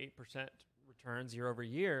 7 to 8% returns year over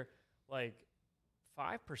year, like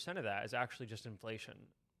 5% of that is actually just inflation.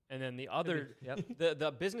 And then the other,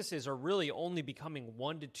 the businesses are really only becoming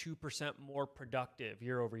 1 to 2% more productive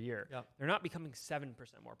year over year. Yep. They're not becoming 7%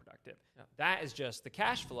 more productive. Yep. That is just the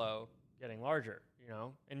cash flow getting larger,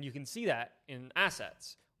 and you can see that in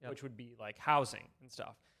assets, which would be like housing and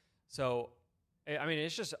stuff. So, I mean,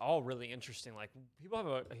 it's just all really interesting. Like people have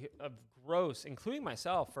a gross, including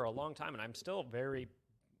myself, for a long time, and I'm still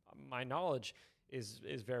my knowledge is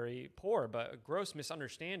very poor, but a gross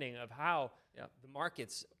misunderstanding of how the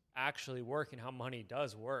markets actually work and how money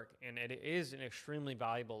does work. And it is an extremely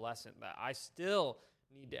valuable lesson that I still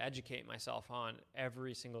need to educate myself on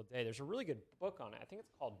every single day. There's a really good book on it. I think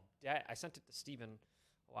it's called Debt. I sent it to Steven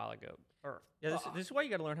a while ago. This is why you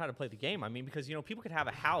got to learn how to play the game. I mean, because people could have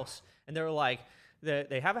a house and they're like,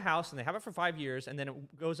 they have a house and they have it for 5 years and then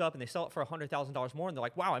it goes up and they sell it for $100,000 more and they're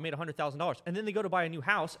like, wow, I made $100,000. And then they go to buy a new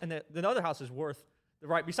house and the other house is worth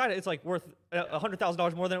right beside it. It's like worth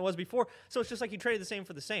 $100,000 more than it was before. So it's just like you traded the same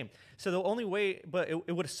for the same. So the only way, but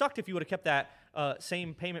it would have sucked if you would have kept that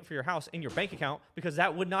same payment for your house in your bank account because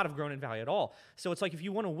that would not have grown in value at all. So it's like if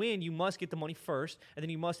you want to win, you must get the money first and then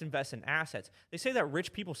you must invest in assets. They say that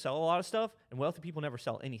rich people sell a lot of stuff and wealthy people never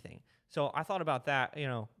sell anything. So I thought about that,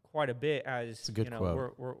 quite a bit as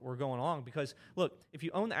we're going along because look, if you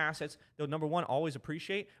own the assets, they'll number one always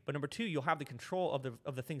appreciate, but number two, you'll have the control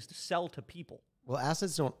of the things to sell to people. Well,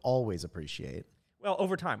 assets don't always appreciate. Well,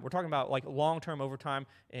 over time. We're talking about like long-term over time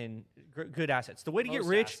and good assets. The way to get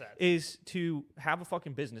rich is to have a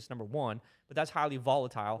fucking business, number one, but that's highly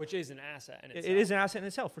volatile. Which is an asset in itself. It is an asset in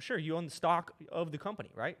itself, for sure. You own the stock of the company,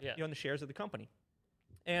 right? Yeah. You own the shares of the company.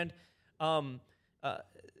 And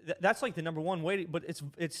that's like the number one way, but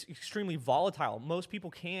it's extremely volatile. Most people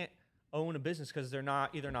can't own a business because they're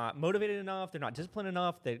either not motivated enough, they're not disciplined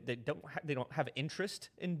enough, they don't have interest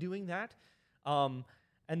in doing that.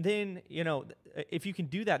 And then, if you can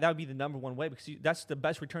do that, that would be the number one way because that's the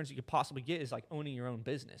best returns you could possibly get is like owning your own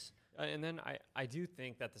business. And then I do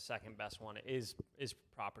think that the second best one is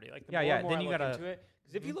property. Like the more then I you look gotta into it,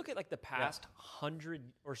 because if you look at like the past 100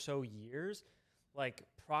 or so years, like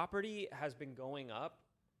property has been going up.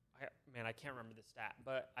 I can't remember the stat,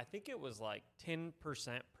 but I think it was like 10%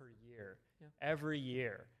 per year every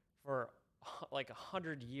year for like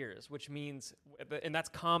 100 years, which means, and that's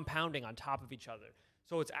compounding on top of each other.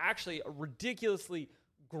 So it's actually a ridiculously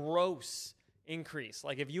gross increase.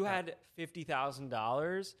 Like if you had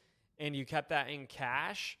 $50,000 and you kept that in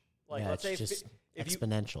cash, like let's say just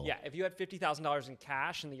exponential. If you had $50,000 in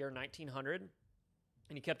cash in the year 1900,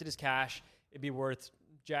 and he kept it as cash, it'd be worth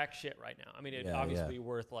jack shit right now. I mean, it'd obviously be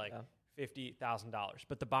worth like $50,000,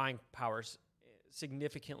 but the buying power's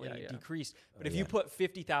significantly decreased. But if you put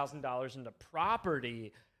 $50,000 into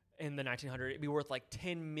property in the 1900s, it'd be worth like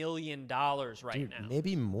 $10 million now.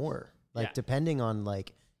 Maybe more. Like depending on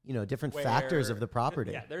like, you know, different factors of the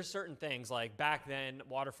property. Yeah, there's certain things like back then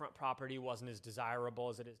waterfront property wasn't as desirable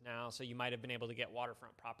as it is now. So you might have been able to get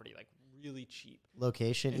waterfront property like really cheap.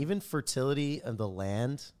 Location, even fertility of the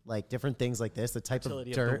land, like different things like this, the type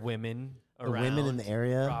of dirt, the women in the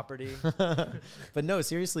area. Property. But no,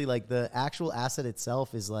 seriously, like the actual asset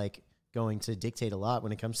itself is like going to dictate a lot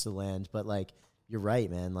when it comes to land. But like, you're right,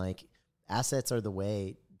 man. Like assets are the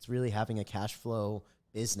way. It's really having a cash flow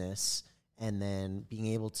business. And then being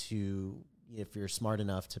able to, if you're smart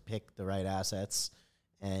enough to pick the right assets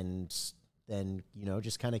and then, you know,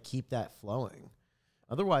 just kind of keep that flowing.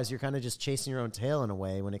 Otherwise, you're kind of just chasing your own tail in a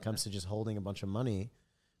way when it comes to just holding a bunch of money.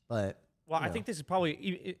 But, I think this is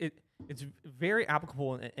probably, it's very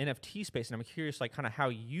applicable in the NFT space. And I'm curious, like, kind of how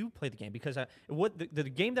you play the game. Because what the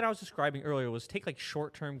game that I was describing earlier was take, like,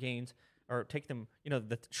 short-term gains or take them, you know,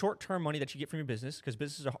 the short-term money that you get from your business, because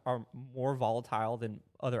businesses are more volatile than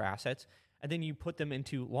other assets. And then you put them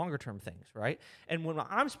into longer term things, right? And when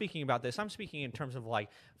I'm speaking about this, I'm speaking in terms of like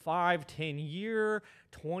 5, 10 year,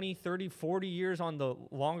 20, 30, 40 years on the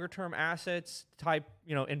longer term assets type,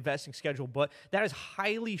 you know, investing schedule. But that is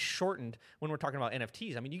highly shortened when we're talking about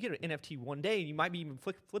NFTs. I mean, you get an NFT one day and you might be even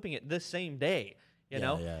flipping it this same day, you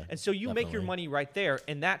know? Yeah, and so you make your money right there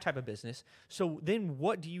in that type of business. So then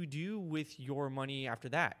what do you do with your money after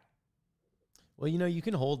that? Well, you know, you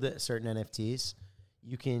can hold certain NFTs.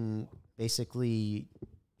 You can basically,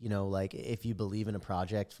 you know, like if you believe in a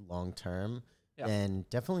project long term, then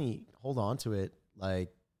definitely hold on to it. Like,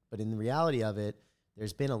 but in the reality of it,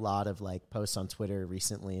 there's been a lot of like posts on Twitter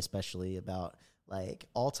recently, especially about like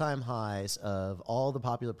all-time highs of all the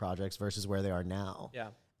popular projects versus where they are now. Yeah.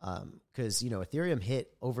 Because, you know, Ethereum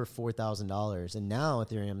hit over $4,000 and now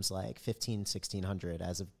Ethereum's like $1,600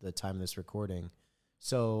 as of the time of this recording.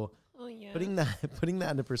 So putting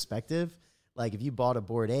that into perspective, like if you bought a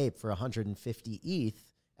Bored Ape for 150 ETH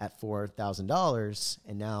at $4,000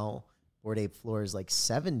 and now Bored Ape floor is like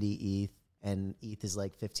 70 ETH and ETH is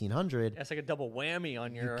like 1,500. That's like a double whammy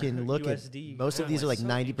on your USD. You can look USD. at most of these are like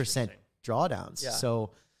 90% drawdowns. Yeah.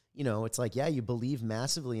 So, you know, it's like, yeah, you believe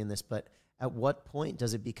massively in this, but at what point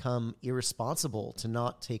does it become irresponsible to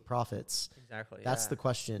not take profits? Exactly. That's the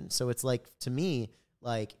question. So it's like, to me,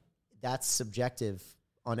 like that's subjective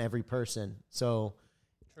on every person. So,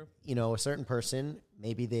 you know, a certain person,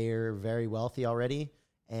 maybe they're very wealthy already,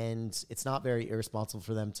 and it's not very irresponsible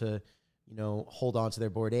for them to, you know, hold on to their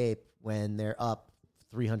Bored Ape when they're up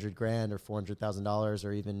 $300,000 or $400,000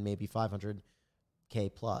 or even maybe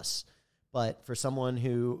 $500K plus. But for someone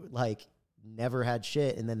who like never had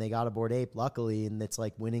shit and then they got a Bored Ape, luckily, and it's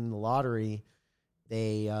like winning the lottery,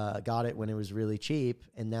 they got it when it was really cheap,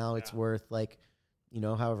 and now it's worth like, you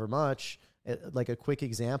know, however much. Like a quick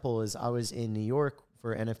example is I was in New York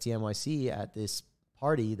for NFT NYC at this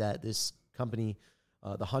party that this company,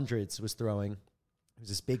 the Hundreds, was throwing. It was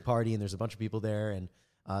this big party, and there's a bunch of people there, and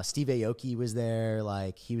Steve Aoki was there.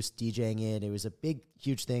 Like, he was DJing it. It was a big,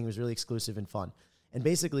 huge thing. It was really exclusive and fun. And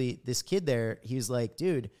basically, this kid there, he was like,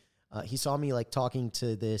 dude, he saw me, like, talking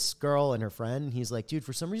to this girl and her friend. He's like, dude,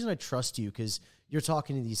 for some reason I trust you because you're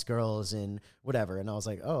talking to these girls and whatever. And I was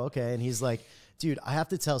like, oh, okay. And he's like, dude, I have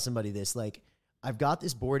to tell somebody this. Like, I've got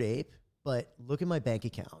this Bored Ape, but look at my bank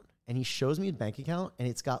account. And he shows me a bank account, and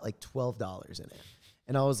it's got like $12 in it.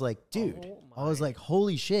 And I was like, dude, I was like,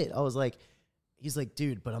 holy shit. I was like, he's like,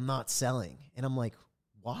 dude, but I'm not selling. And I'm like,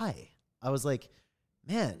 why? I was like,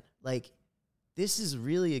 man, like, this is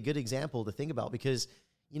really a good example to think about because,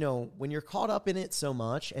 you know, when you're caught up in it so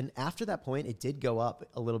much, and after that point, it did go up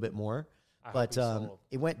a little bit more, but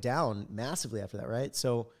it went down massively after that, right?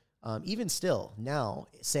 So even still, now,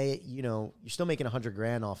 say, you know, you're still making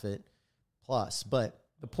 $100,000 off it plus, but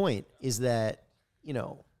the point is that, you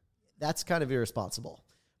know, that's kind of irresponsible.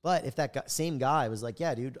 But if that same guy was like,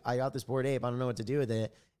 yeah, dude, I got this Bored Ape, I don't know what to do with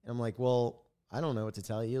it. And I'm like, well, I don't know what to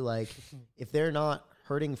tell you. Like, if they're not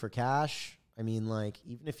hurting for cash, I mean, like,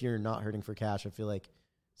 even if you're not hurting for cash, I feel like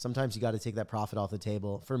sometimes you got to take that profit off the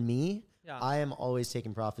table. For me, I am always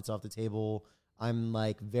taking profits off the table. I'm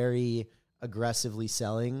like very aggressively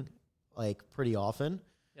selling, like, pretty often.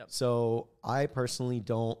 Yep. So I personally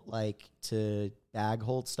don't like to bag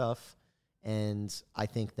hold stuff. And I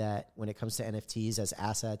think that when it comes to NFTs as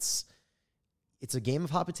assets, it's a game of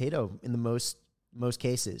hot potato in the most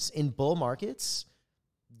cases. In bull markets,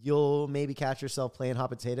 you'll maybe catch yourself playing hot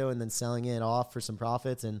potato and then selling it off for some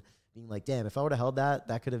profits and being like, damn, if I would have held that,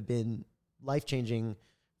 that could have been life-changing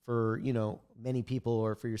for, you know, many people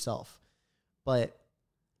or for yourself. But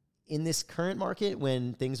in this current market,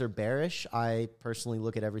 when things are bearish, I personally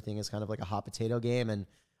look at everything as kind of like a hot potato game, and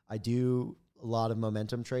I do a lot of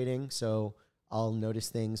momentum trading. So I'll notice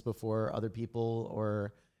things before other people,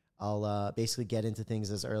 or I'll basically get into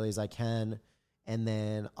things as early as I can, and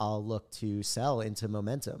then I'll look to sell into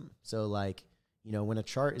momentum. So like, you know, when a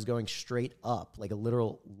chart is going straight up, like a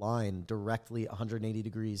literal line directly 180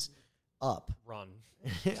 degrees up, Run.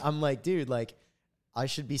 I'm like, dude, like I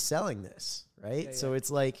should be selling this, right? Yeah, So yeah. it's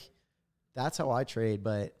like, that's how I trade,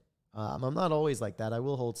 but I'm not always like that. I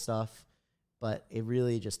will hold stuff, but it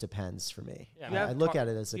really just depends for me. Yeah, You have I look tar- at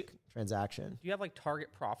it as a you- transaction. Do you have like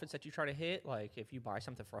target profits that you try to hit? Like if you buy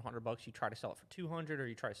something for $100, you try to sell it for 200, or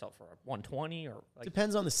you try to sell it for 120, or like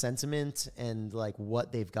Depends on the sentiment and like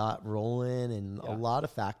what they've got rolling, and Yeah. a lot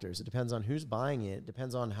of factors. It depends on who's buying it. It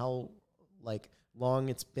depends on how like long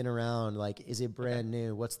it's been around. Like, is it brand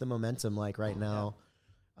new? What's the momentum like right now?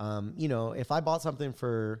 You know, if I bought something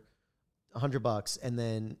for $100 and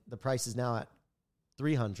then the price is now at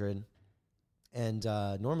 300, and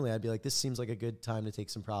normally I'd be like, this seems like a good time to take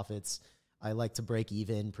some profits. I like to break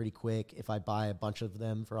even pretty quick. If I buy a bunch of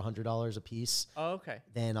them for $100 a piece, oh, okay.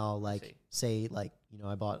 then I'll see. like say like, you know,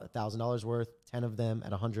 I bought $1,000 worth, 10 of them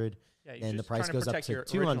at 100. Yeah, you're Then the just price trying goes up protect to your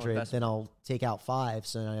original 200. investment. Then I'll take out 5,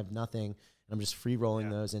 so then I have nothing, and I'm just free rolling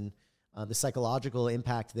Yeah. those. And the psychological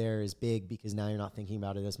impact there is big because now you're not thinking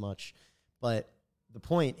about it as much. But the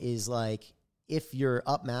point is, like, if you're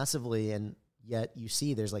up massively and yet you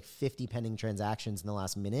see there's like 50 pending transactions in the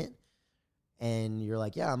last minute, and you're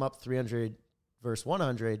like, yeah, I'm up 300 versus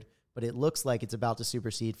 100, but it looks like it's about to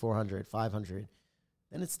supersede 400, 500,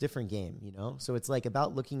 then it's a different game, you know? So it's like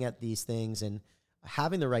about looking at these things and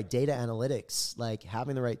having the right data analytics, like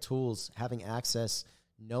having the right tools, having access,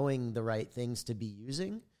 knowing the right things to be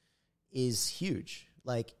using is huge.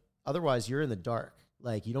 Like, otherwise you're in the dark.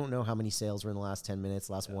 Like, you don't know how many sales were in the last 10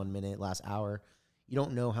 minutes, last 1 minute, last hour. You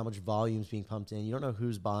don't know how much volume is being pumped in. You don't know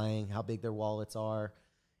who's buying, how big their wallets are.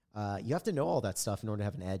 You have to know all that stuff in order to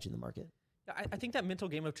have an edge in the market. Yeah, I think that mental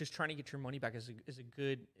game of just trying to get your money back is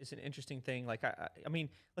an interesting thing. Like, I mean,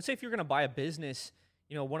 let's say if you're going to buy a business,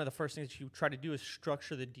 you know, one of the first things that you try to do is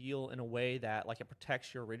structure the deal in a way that like it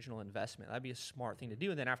protects your original investment. That'd be a smart thing to do.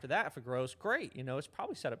 And then after that, if it grows, great. You know, it's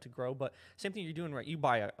probably set up to grow. But same thing you're doing, right? You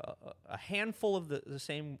buy a handful of the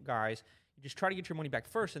same guys. You just try to get your money back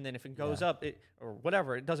first, and then if it goes up, or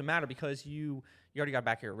whatever, it doesn't matter because you already got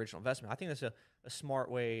back your original investment. I think that's a smart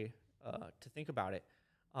way to think about it.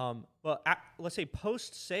 But let's say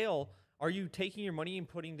post sale, are you taking your money and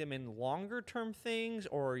putting them in longer term things,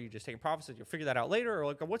 or are you just taking profits and you'll figure that out later? Or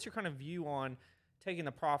like, what's your kind of view on taking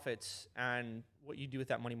the profits and what you do with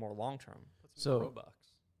that money more long term? So- Robux.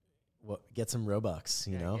 Get some Robux,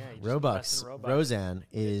 you Yeah, know? yeah, you just invest Robux. in Robux. Roseanne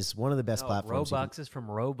is one of the best No, platforms. you can- Robux is from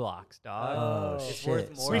Roblox, dog. Oh, It's shit.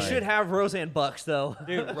 worth more. We Sorry. should have Roseanne Bucks though.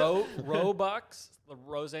 Dude, Robux, the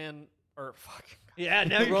Roseanne, or fuck. Yeah,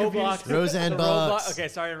 now The you're Roblox. confused. Roseanne the Bucks. Okay,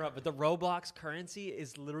 sorry to interrupt, but the Roblox currency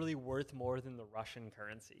is literally worth more than the Russian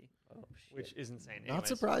currency, which is insane. Not Anyways.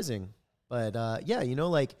 surprising. But yeah, you know,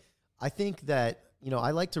 like, I think that, you know, I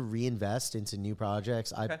like to reinvest into new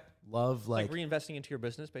projects. I Okay. love, Like like, reinvesting into your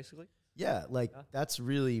business, basically. yeah, like, Yeah. that's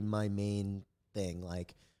really my main thing.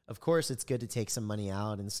 Like, of course, it's good to take some money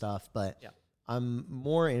out and stuff, but Yeah. I'm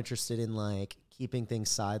more interested in, like, keeping things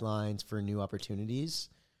sidelined for new opportunities.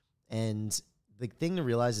 And the thing to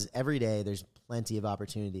realize is every day there's plenty of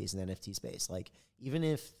opportunities in the NFT space. Like, even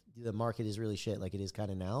if the market is really shit, like it is kind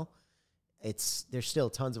of now, there's still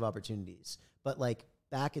tons of opportunities. But like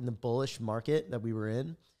back in the bullish market that we were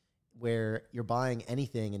in, where you're buying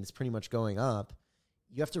anything and it's pretty much going up,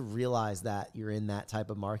 you have to realize that you're in that type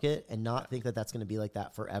of market and not think that that's going to be like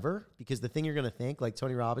that forever. Because the thing you're going to think, like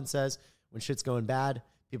Tony Robbins says, when shit's going bad,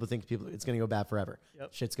 people think it's going to go bad forever.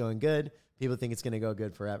 Yep. Shit's going good, people think it's going to go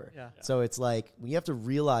good forever. Yeah. So it's like, you have to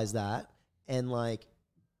realize that and like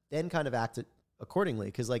then kind of act accordingly.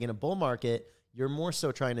 Because like in a bull market, you're more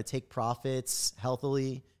so trying to take profits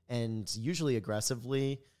healthily and usually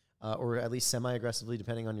aggressively, or at least semi-aggressively,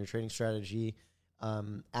 depending on your trading strategy,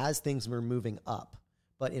 as things were moving up.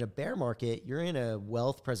 But in a bear market, you're in a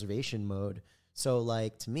wealth preservation mode. So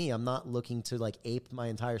like, to me, I'm not looking to like ape my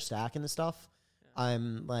entire stack into stuff.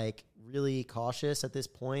 I'm like really cautious at this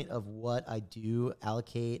point of what I do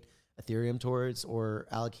allocate Ethereum towards, or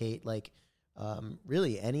allocate like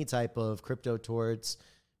really any type of crypto towards,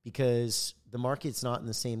 because the market's not in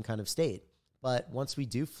the same kind of state. But once we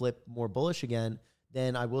do flip more bullish again,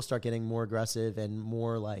 then I will start getting more aggressive and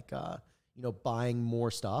more like, buying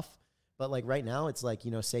more stuff. But like right now, it's like,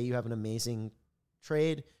 say you have an amazing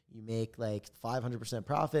trade, you make like 500%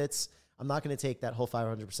 profits. I'm not going to take that whole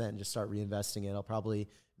 500% and just start reinvesting it. I'll probably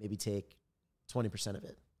maybe take 20% of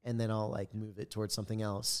it, and then I'll like move it towards something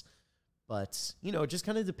else. But, it just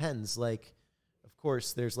kind of depends. Like, of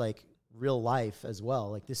course, there's like real life as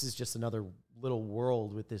well. Like, this is just another little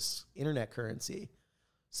world with this internet currency.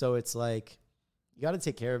 So it's like, you got to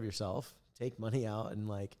take care of yourself, take money out, and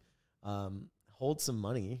like hold some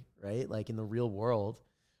money, right? Like in the real world.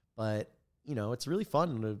 But, it's really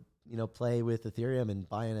fun to, play with Ethereum and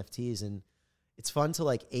buy NFTs. And it's fun to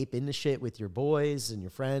like ape into shit with your boys and your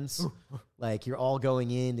friends. Like you're all going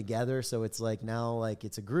in together. So it's like now like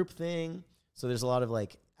it's a group thing. So there's a lot of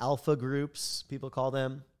like alpha groups, people call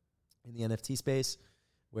them, in the NFT space,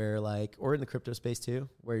 where like, or in the crypto space too,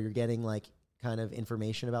 where you're getting like kind of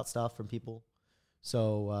information about stuff from people.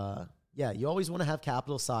 So yeah, you always want to have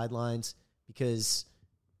capital sidelines, because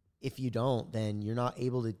if you don't, then you're not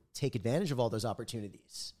able to take advantage of all those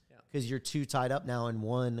opportunities, because you're too tied up now in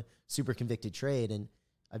one super convicted trade. And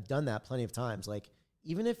I've done that plenty of times. Like,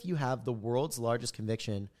 even if you have the world's largest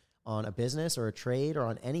conviction on a business or a trade or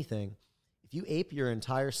on anything, if you ape your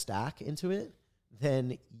entire stack into it,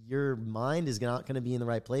 then your mind is not going to be in the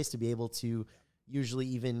right place to be able to usually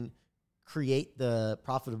even create the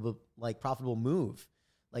profitable move.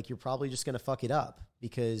 Like, you're probably just going to fuck it up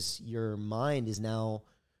because your mind is now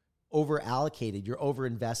over allocated. You're over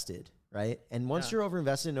invested, right? And once you're over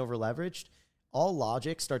invested and over leveraged, all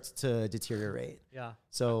logic starts to deteriorate. Yeah.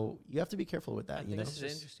 So you have to be careful with that. This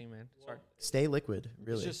is interesting, man. Sorry. Stay liquid,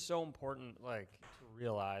 really. It's just so important, like, to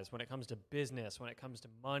realize when it comes to business, when it comes to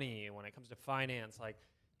money, when it comes to finance, like,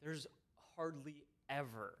 there's hardly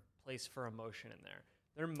ever place for emotion in there.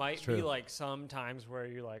 There might be like some times where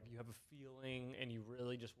you're like, you have a feeling and you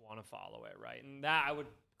really just want to follow it, right? And that I would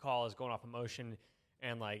call as going off emotion.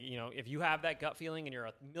 And like, if you have that gut feeling and you're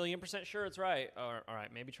 1,000,000% sure it's right, all right,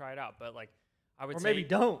 maybe try it out. But like, I would say, maybe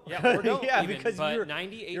don't. Yeah, or don't. Yeah, even, because but you're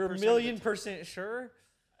 1,000,000% sure.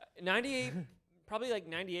 98, probably like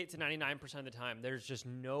 98 to 99% of the time, there's just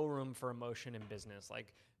no room for emotion in business.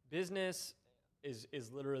 Like, business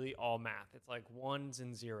is literally all math. It's like ones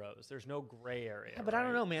and zeros. There's no gray area. Yeah, but I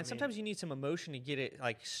don't know, man. Sometimes you need some emotion to get it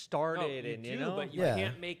like started, but you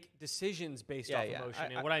can't make decisions based off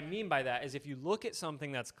emotion. And what I mean by that is, if you look at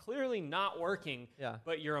something that's clearly not working,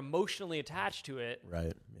 but you're emotionally attached to it,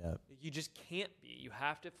 right? Yeah, you just can't be. You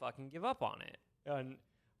have to fucking give up on it, and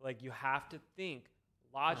like, you have to think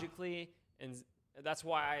logically, and that's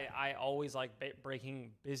why I always like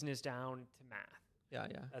breaking business down to math. Yeah.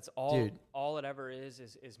 That's all. Dude. All it ever is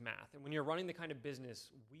math. And when you're running the kind of business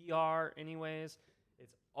we are, anyways,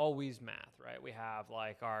 it's always math, right? We have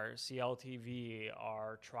like our CLTV,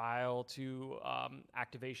 our trial to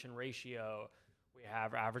activation ratio. We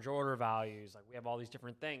have average order values. Like, we have all these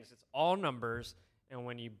different things. It's all numbers. And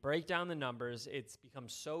when you break down the numbers, it's become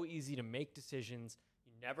so easy to make decisions.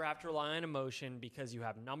 You never have to rely on emotion because you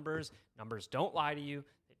have numbers. Numbers don't lie to you.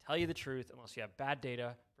 They tell you the truth unless you have bad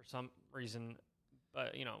data for some reason.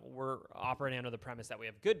 But, we're operating under the premise that we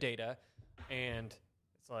have good data, and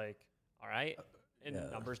it's like, all right, and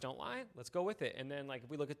numbers don't lie. Let's go with it. And then, like, if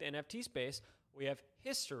we look at the NFT space, we have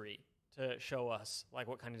history to show us, like,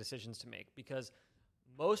 what kind of decisions to make, because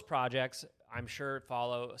most projects, I'm sure,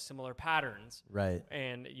 follow similar patterns. Right.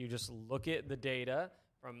 And you just look at the data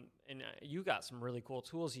and you got some really cool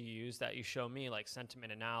tools you use that you show me, like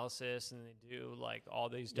sentiment analysis, and they do like all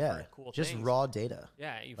these different cool things. Just raw data.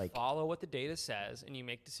 Yeah, you follow what the data says and you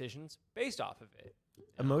make decisions based off of it.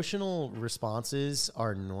 Emotional responses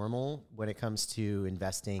are normal when it comes to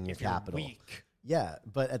investing your capital. Weak. Yeah,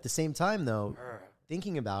 but at the same time, though,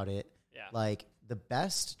 thinking about it, like, the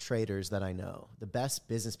best traders that I know, the best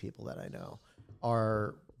business people that I know,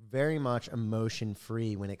 are very much emotion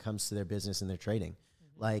free when it comes to their business and their trading.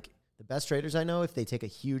 Like, the best traders I know, if they take a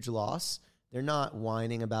huge loss, they're not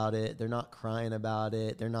whining about it. They're not crying about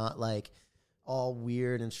it. They're not like all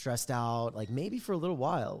weird and stressed out, like maybe for a little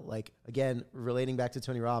while. Like, again, relating back to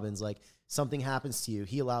Tony Robbins, like, something happens to you,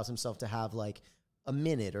 he allows himself to have like a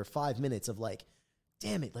minute or 5 minutes of like,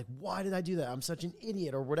 damn it, like, why did I do that? I'm such an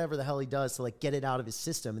idiot, or whatever the hell he does to like get it out of his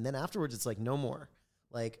system. And then afterwards, it's like, no more.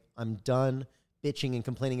 Like, I'm done bitching and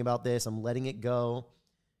complaining about this. I'm letting it go.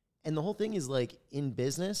 And the whole thing is, like, in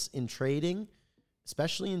business, in trading,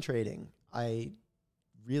 especially in trading, I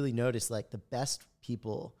really noticed like the best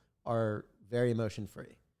people are very emotion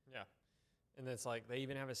free. Yeah. And it's like, they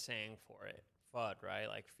even have a saying for it, FUD, right?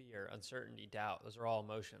 Like, fear, uncertainty, doubt. Those are all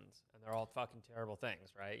emotions, and they're all fucking terrible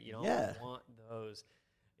things, right? You don't want those.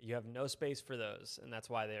 You have no space for those. And that's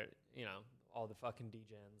why they're, all the fucking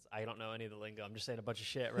degens. I don't know any of the lingo. I'm just saying a bunch of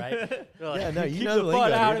shit, right? They're like, Yeah, no, you "Keep know the lingo,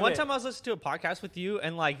 fun out dude." of One it." time I was listening to a podcast with you,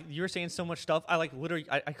 and like you were saying so much stuff, I like literally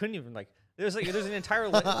I couldn't even like. There's an entire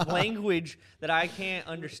language that I can't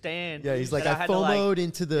understand. Yeah, he's like, that I had to, like, FOMO'd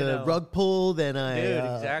into the you know. rug pull, then I... Dude,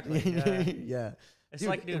 exactly, yeah. yeah. It's Dude,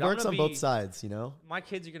 like, dude, it I'm works gonna on both be- sides, you know? My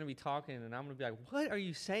kids are gonna be talking, and I'm gonna be like, "What are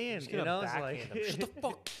you saying?" Just You gonna know, it's backhand like, them. Shut the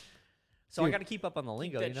fuck. so I Dude, got to keep up on the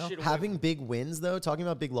lingo. that You know, shit away Having big wins, though, talking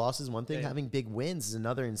about big losses is one thing. Yeah. Having big wins is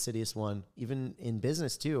another insidious one, even in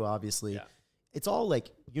business, too, obviously. Yeah. It's all, like,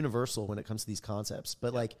 universal when it comes to these concepts.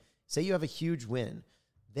 But, like, say you have a huge win,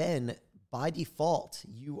 then by default,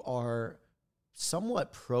 you are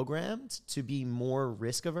somewhat programmed to be more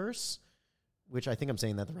risk averse, which I think I'm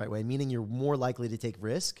saying that the right way, meaning you're more likely to take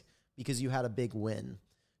risk because you had a big win.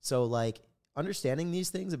 So, like, understanding these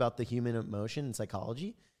things about the human emotion and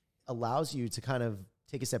psychology allows you to kind of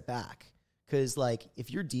take a step back. Because, like,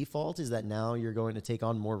 if your default is that now you're going to take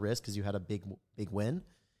on more risk because you had a big win,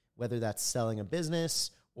 whether that's selling a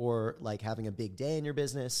business or, like, having a big day in your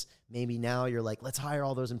business, maybe now you're like, let's hire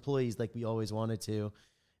all those employees like we always wanted to,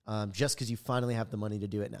 just because you finally have the money to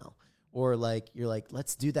do it now. Or, like, you're like,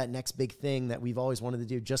 let's do that next big thing that we've always wanted to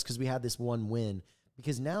do just because we had this one win.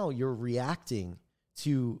 Because now you're reacting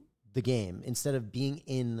to the game instead of being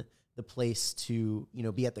in the place to, you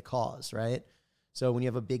know, be at the cause, right? So when you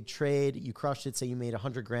have a big trade, you crushed it, say you made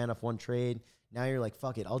 $100,000 off one trade. Now you're like,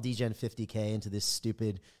 fuck it, I'll degen 50K into this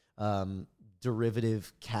stupid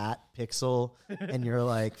derivative cat pixel. And you're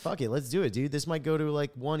like, fuck it, let's do it, dude. This might go to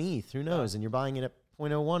like 1 ETH, who knows? And you're buying it at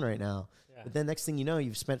 0.01 right now. Yeah. But then next thing you know,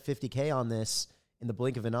 you've spent 50K on this in the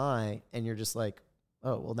blink of an eye, and you're just like,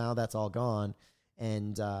 oh, well, now that's all gone.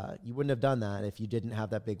 And you wouldn't have done that if you didn't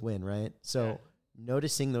have that big win, right? So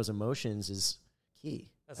noticing those emotions is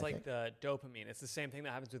key. That's I like think. the dopamine. It's the same thing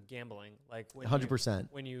that happens with gambling. Like when 100%.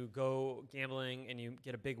 when you go gambling and you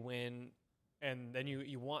get a big win, and then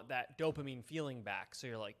you want that dopamine feeling back. So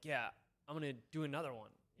you're like, yeah, I'm gonna do another one.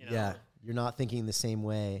 You know? Yeah, you're not thinking the same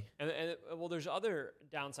way. And well, there's other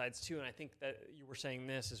downsides too, and I think that you were saying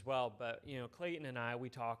this as well. But you know, Clayton and I, we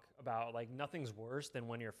talk about like nothing's worse than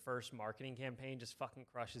when your first marketing campaign just fucking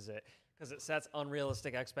crushes it because it sets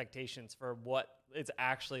unrealistic expectations for what it's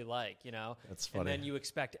actually like. You know, That's and funny. then you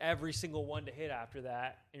expect every single one to hit after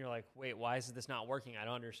that, and you're like, wait, why is this not working? I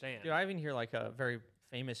don't understand. dude, I even hear like a very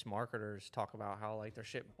famous marketers talk about how like their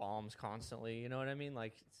shit bombs constantly. You know what I mean?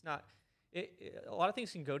 Like it's not. A lot of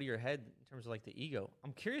things can go to your head in terms of like the ego.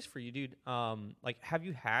 I'm curious for you, dude. Like, have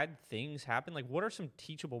you had things happen? Like, what are some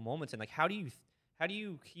teachable moments, and like, how do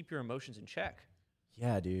you keep your emotions in check?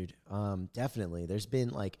 Yeah, dude. Definitely. There's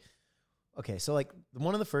been like, okay, so like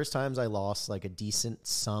one of the first times I lost like a decent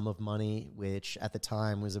sum of money, which at the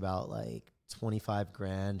time was about like 25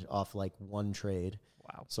 grand off like one trade.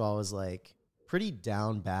 Wow. So I was like pretty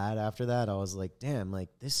down bad after that. I was like, damn, like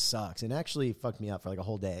this sucks. And actually fucked me up for like a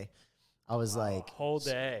whole day. I was like, whole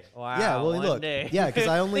day. Wow. Yeah, well, one look, day. yeah, 'cause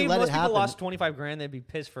I only think let it most people happen. lost 25 grand, they'd be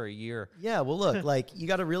pissed for a year. yeah, well, look, like you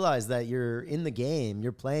got to realize that you're in the game,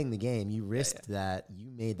 you're playing the game. You risked that,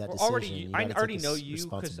 you made that Well, decision. already, You I gotta already take know this you because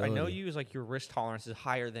I know responsibility. you as like your risk tolerance is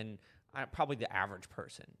higher than probably the average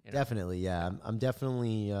person. You know? Definitely, yeah. I'm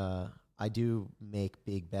definitely, I do make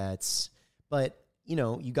big bets, but you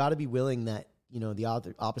know, you got to be willing that, you know, the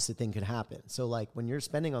opposite thing could happen. So like when you're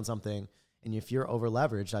spending on something and if you're over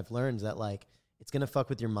leveraged, I've learned that like, it's going to fuck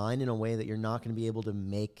with your mind in a way that you're not going to be able to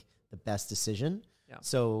make the best decision. Yeah.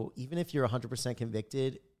 So even if you're 100%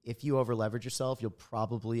 convicted, if you over leverage yourself, you'll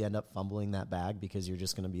probably end up fumbling that bag because you're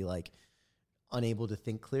just going to be like unable to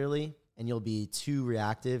think clearly and you'll be too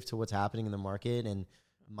reactive to what's happening in the market, and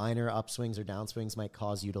minor upswings or downswings might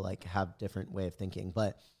cause you to like have different way of thinking.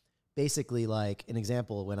 But basically, like an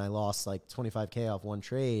example, when I lost like 25K off one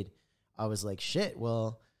trade, I was like, shit,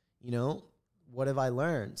 well, you know, what have I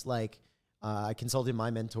learned? Like, I consulted my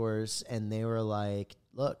mentors and they were like,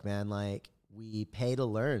 look, man, like we pay to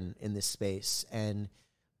learn in this space and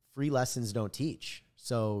free lessons don't teach.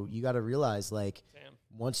 So you got to realize like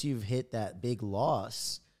once you've hit that big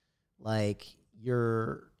loss, like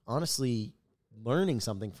you're honestly learning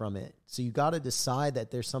something from it. So you got to decide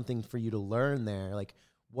that there's something for you to learn there. Like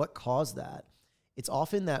what caused that? It's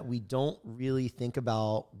often that we don't really think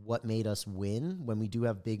about what made us win when we do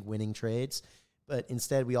have big winning trades. But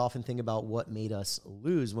instead, we often think about what made us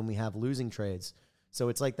lose when we have losing trades. So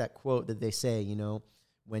it's like that quote that they say, you know,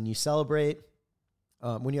 when you celebrate,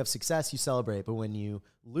 when you have success, you celebrate. But when you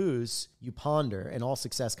lose, you ponder. And all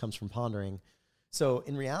success comes from pondering. So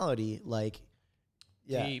in reality, like,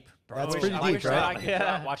 yeah. Deep, bro. That's I pretty wish deep, that I right? could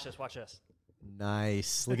drop- Watch this.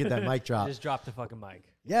 Nice. Look at that mic drop. Just drop the fucking mic.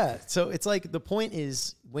 Yeah. So it's like the point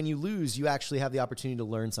is when you lose, you actually have the opportunity to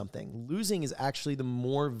learn something. Losing is actually the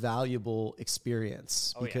more valuable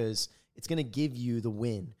experience because it's going to give you the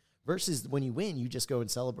win versus when you win, you just go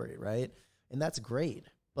and celebrate, right? And that's great.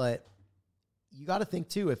 But you got to think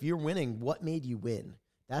too, if you're winning, what made you win?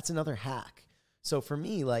 That's another hack. So for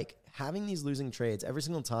me, like having these losing trades, every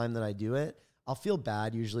single time that I do it, I'll feel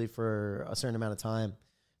bad usually for a certain amount of time.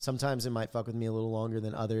 Sometimes it might fuck with me a little longer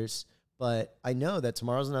than others, but I know that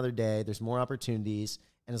tomorrow's another day. There's more opportunities.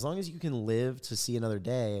 And as long as you can live to see another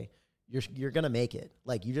day, you're going to make it.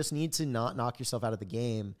 Like you just need to not knock yourself out of the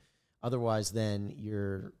game. Otherwise, then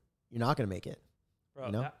you're not going to make it. Bro,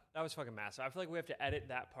 you know? that was fucking massive. I feel like we have to edit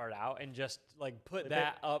that part out and just like put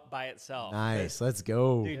that up by itself. Nice. Let's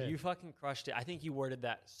go. Dude, you fucking crushed it. I think you worded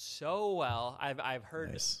that so well. I've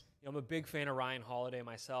heard, Nice. I'm a big fan of Ryan Holiday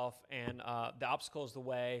myself, and The Obstacle is the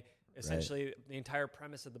Way. Essentially, the entire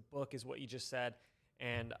premise of the book is what you just said.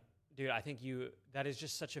 And dude, I think that is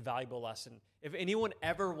just such a valuable lesson. If anyone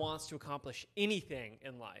ever wants to accomplish anything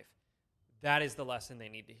in life, that is the lesson they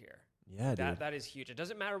need to hear. Yeah, dude. That is huge. It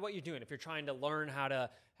doesn't matter what you're doing. If you're trying to learn how to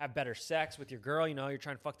have better sex with your girl, you're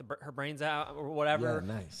trying to fuck her brains out or whatever.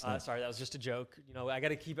 Yeah, nice. Sorry, that was just a joke. I got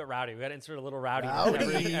to keep it rowdy. We got to insert a little rowdy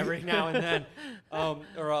Rowdy. every now and then,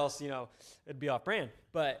 or else it'd be off brand.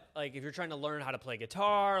 But like if you're trying to learn how to play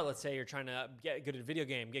guitar, let's say you're trying to get good at video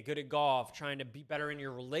game, get good at golf, trying to be better in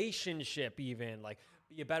your relationship, even like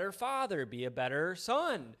be a better father, be a better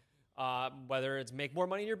son, whether it's make more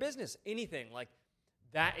money in your business, anything like.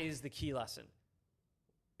 That is the key lesson.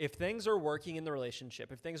 If things are working in the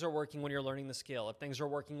relationship, if things are working when you're learning the skill, if things are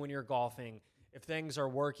working when you're golfing, if things are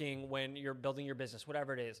working when you're building your business,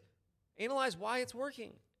 whatever it is, analyze why it's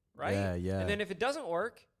working, right? Yeah. And then if it doesn't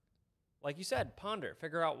work, like you said, ponder,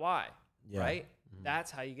 figure out why, right? Mm-hmm.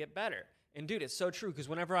 That's how you get better. And dude, it's so true because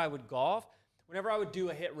whenever I would golf, whenever I would do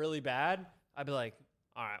a hit really bad, I'd be like,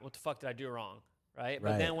 all right, what the fuck did I do wrong, right?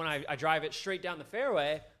 But then when I drive it straight down the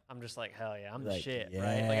fairway, I'm just like, hell yeah, I'm the shit,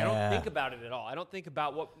 right? Like, I don't think about it at all. I don't think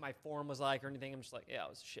about what my form was like or anything. I'm just like, yeah, it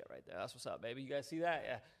was the shit right there. That's what's up, baby. You guys see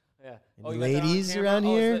that? Yeah. Oh, ladies around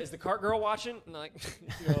here? Is the cart girl watching? And like,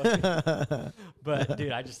 but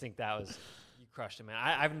dude, I just think you crushed it, man.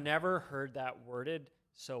 I've never heard that worded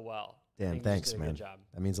so well. Damn, thanks, man. Good job.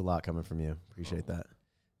 That means a lot coming from you. Appreciate that.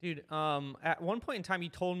 Dude, at one point in time, you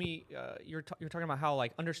told me you're talking about how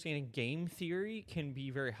like understanding game theory can be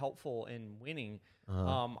very helpful in winning.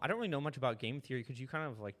 I don't really know much about game theory. Could you kind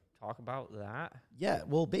of like talk about that? Yeah,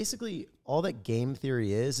 well, basically, all that game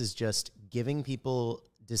theory is just giving people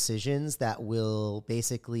decisions that will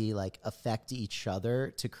basically like affect each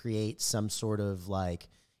other to create some sort of like,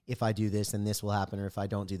 if I do this, then this will happen, or if I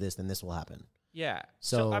don't do this, then this will happen. Yeah.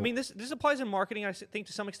 So I mean, this applies in marketing, I think,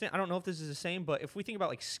 to some extent. I don't know if this is the same, but if we think about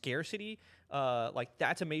like scarcity, like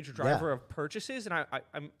that's a major driver of purchases. And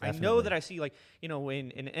I know that I see like, in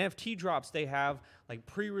NFT drops, they have like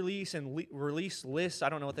pre-release and release lists. I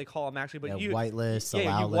don't know what they call them actually, but you whitelist, you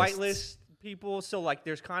whitelist people. So like,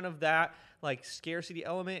 there's kind of that like scarcity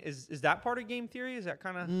element. Is that part of game theory? Is that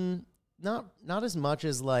kind of not as much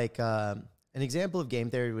as like an example of game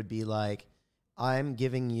theory would be like, I'm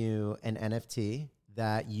giving you an NFT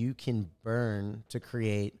that you can burn to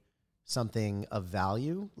create something of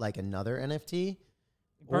value, like another NFT.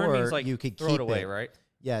 Burn or means like you could throw keep it away, right?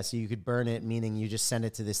 Yeah, so you could burn it, meaning you just send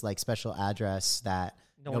it to this like special address that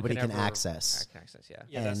nobody can access.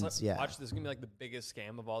 Yeah, watch, this is gonna be like the biggest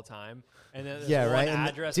scam of all time. And then one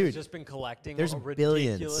address has just been collecting. There's a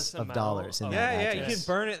billions of dollars in that address. You can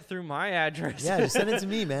burn it through my address. Yeah, just send it to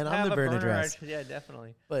me, man. I'm the burn address. Yeah,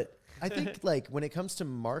 definitely. But I think like when it comes to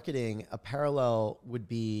marketing, a parallel would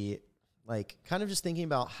be like kind of just thinking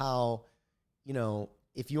about how,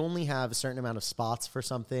 if you only have a certain amount of spots for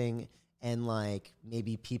something and like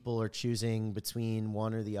maybe people are choosing between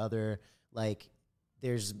one or the other, like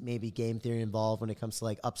there's maybe game theory involved when it comes to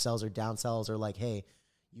like upsells or downsells, or like, hey,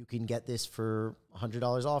 you can get this for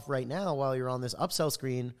 $100 off right now while you're on this upsell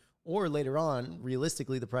screen, or later on,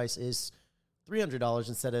 realistically, the price is $300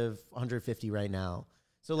 instead of $150 right now.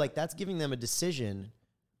 So like that's giving them a decision,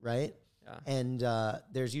 right? Yeah. And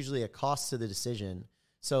there's usually a cost to the decision.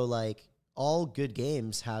 So like all good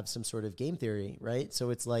games have some sort of game theory, right?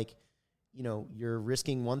 So it's like, you're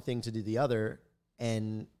risking one thing to do the other,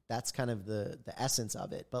 and that's kind of the essence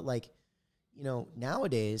of it. But like,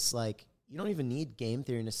 nowadays, like you don't even need game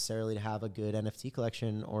theory necessarily to have a good NFT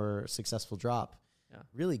collection or successful drop. Yeah.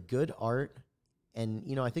 Really good art, and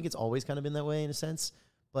I think it's always kind of been that way in a sense,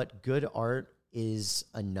 but good art is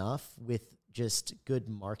enough with just good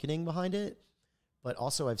marketing behind it. But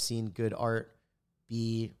also I've seen good art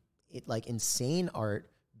be insane art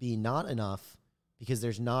be not enough because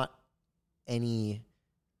there's not any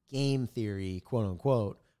game theory, quote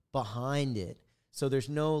unquote, behind it. So there's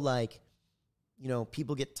no like, you know,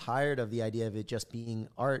 people get tired of the idea of it just being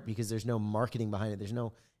art because there's no marketing behind it. There's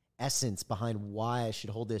no essence behind why I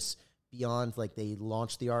should hold this beyond like they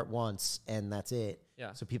launched the art once and that's it.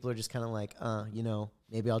 Yeah. So people are just kind of like, you know,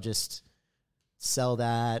 maybe I'll just sell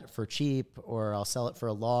that for cheap or I'll sell it for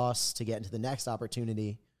a loss to get into the next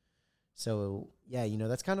opportunity. So yeah, you know,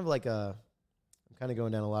 that's kind of like I'm kind of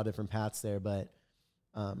going down a lot of different paths there, but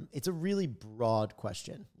it's a really broad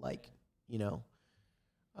question, like, you know,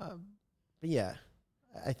 but yeah,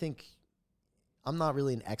 I think I'm not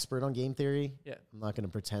really an expert on game theory. Yeah. I'm not going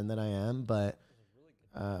to pretend that I am, but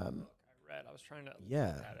book I read. I was trying to yeah.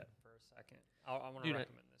 look at it for a second. I want to recommend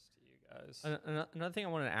this to you guys. Another thing I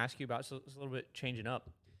wanted to ask you about, so it's a little bit changing up,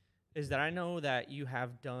 is that I know that you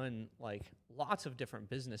have done like lots of different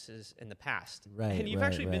businesses in the past. Right. And you've right,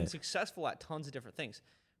 actually been right. successful at tons of different things.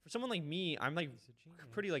 For someone like me, I'm like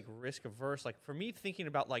pretty like risk averse. Like for me, thinking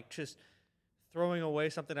about like just throwing away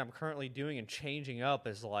something I'm currently doing and changing up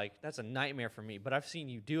is like, that's a nightmare for me. But I've seen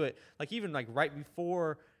you do it. Like even like right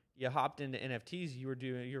before you hopped into NFTs,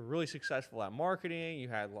 you're really successful at marketing. You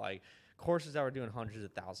had like courses that were doing hundreds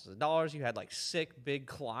of thousands of dollars. You had like sick big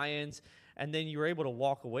clients, and then you were able to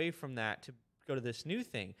walk away from that to go to this new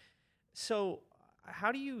thing. So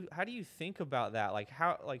how do you think about that? Like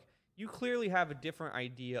how, like you clearly have a different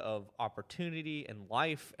idea of opportunity and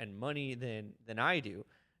life and money than I do.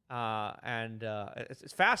 And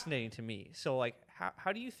it's fascinating to me. So like,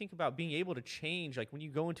 how do you think about being able to change? Like when you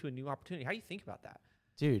go into a new opportunity, how do you think about that?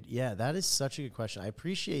 Dude, yeah, that is such a good question. I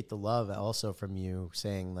appreciate the love also from you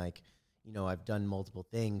saying like, you know, I've done multiple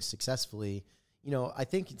things successfully. You know, I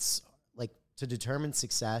think it's like to determine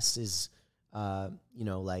success is, you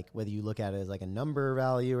know, like whether you look at it as like a number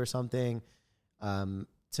value or something.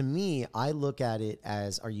 To me, I look at it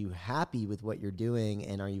as, are you happy with what you're doing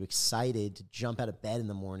and are you excited to jump out of bed in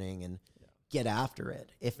the morning and get after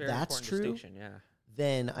it? If Very that's true, yeah.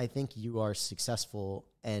 then I think you are successful,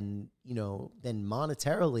 and, you know, then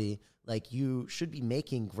monetarily, like you should be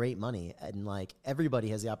making great money, and like everybody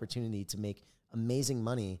has the opportunity to make amazing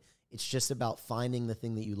money. It's just about finding the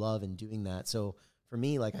thing that you love and doing that. So for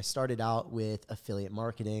me, like I started out with affiliate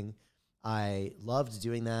marketing. I loved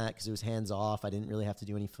doing that because it was hands off. I didn't really have to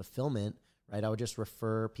do any fulfillment, right? I would just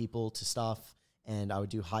refer people to stuff, and I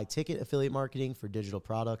would do high ticket affiliate marketing for digital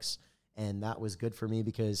products. And that was good for me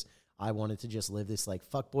because I wanted to just live this like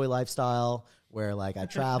fuckboy lifestyle where like I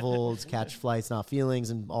traveled, catch flights, not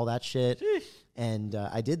feelings, and all that shit. And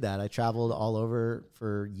I did that. I traveled all over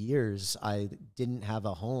for years. I didn't have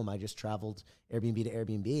a home. I just traveled Airbnb to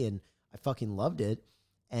Airbnb, and I fucking loved it.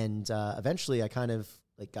 And eventually I kind of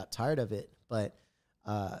like got tired of it. But,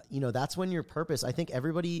 you know, that's when your purpose, I think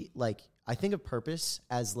everybody, like, I think of purpose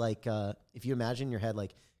as like, if you imagine in your head,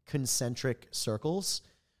 like concentric circles,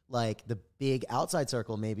 like the big outside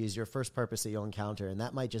circle maybe is your first purpose that you'll encounter. And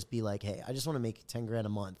that might just be like, hey, I just want to make 10 grand a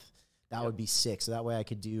month. That would be sick. So that way I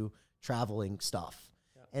could do traveling stuff.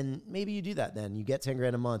 And maybe you do that then. You get 10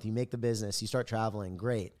 grand a month, you make the business, you start traveling.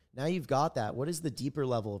 Great. Now you've got that. What is the deeper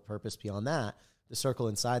level of purpose beyond that? The circle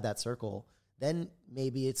inside that circle. Then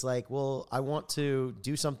maybe it's like, well, I want to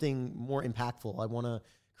do something more impactful. I want to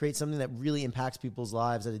create something that really impacts people's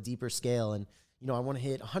lives at a deeper scale. And, you know, I want to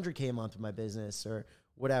hit 100K a month with my business or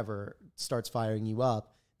whatever starts firing you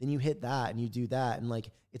up. Then you hit that and you do that. And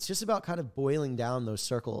like, it's just about kind of boiling down those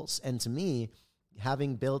circles. And to me,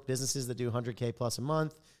 having built businesses that do 100K plus a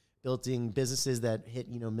month, building businesses that hit,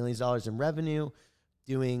 you know, millions of dollars in revenue,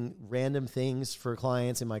 doing random things for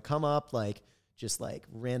clients in my come up, like just like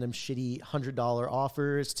random shitty $100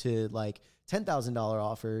 offers to like $10,000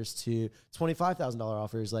 offers to $25,000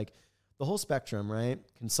 offers, like the whole spectrum, right?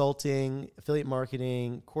 Consulting, affiliate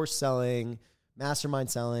marketing, course selling, mastermind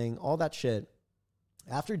selling, all that shit.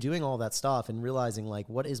 After doing all that stuff and realizing like,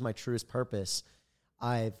 what is my truest purpose?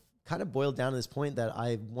 I've kind of boiled down to this point that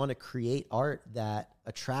I want to create art that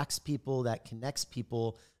attracts people, that connects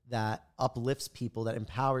people, that uplifts people, that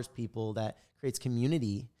empowers people, that creates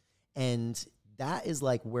community. And that is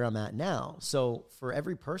like where I'm at now. So for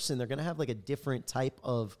every person, they're going to have like a different type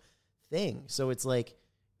of thing. So it's like,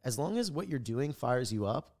 as long as what you're doing fires you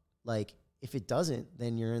up, like if it doesn't,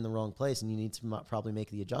 then you're in the wrong place and you need to probably make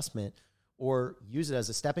the adjustment or use it as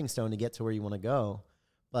a stepping stone to get to where you want to go.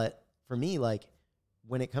 But for me, like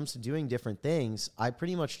when it comes to doing different things, I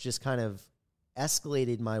pretty much just kind of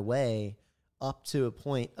escalated my way up to a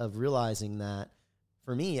point of realizing that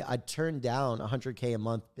for me, I'd turn down a 100K a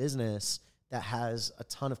month business that has a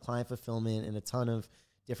ton of client fulfillment and a ton of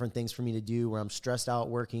different things for me to do, where I'm stressed out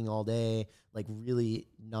working all day, like really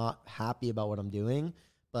not happy about what I'm doing,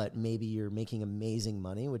 but maybe you're making amazing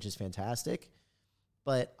money, which is fantastic.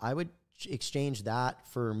 But I would exchange that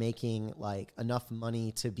for making like enough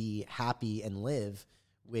money to be happy and live,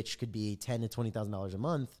 which could be $10,000 to $20,000 a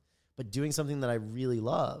month, but doing something that I really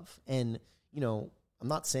love. And, you know, I'm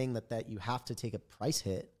not saying that you have to take a price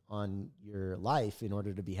hit on your life in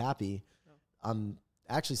order to be happy. No. I'm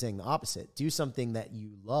actually saying the opposite. Do something that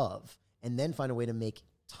you love and then find a way to make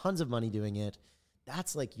tons of money doing it.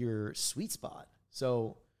 That's like your sweet spot.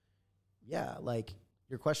 So yeah, like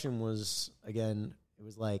your question was, again, it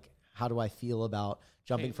was like, how do I feel about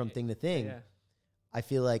jumping from thing to thing? Yeah. I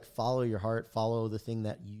feel like follow your heart, follow the thing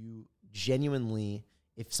that you genuinely,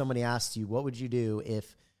 if somebody asked you, what would you do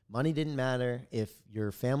if money didn't matter, if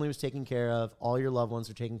your family was taken care of, all your loved ones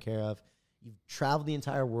were taken care of, you've traveled the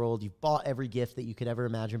entire world, you've bought every gift that you could ever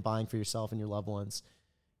imagine buying for yourself and your loved ones.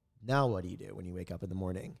 Now what do you do when you wake up in the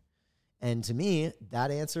morning? And to me,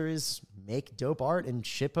 that answer is make dope art and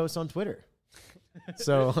shitpost on Twitter.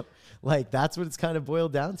 So like, that's what it's kind of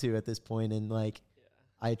boiled down to at this point. And like,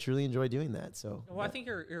 I truly enjoy doing that. So, well, I think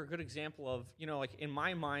you're a good example of, you know, like in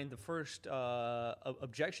my mind, the first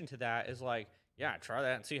objection to that is like, yeah, try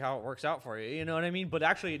that and see how it works out for you. You know what I mean? But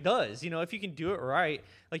actually it does, you know, if you can do it right.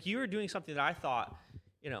 Like you were doing something that I thought,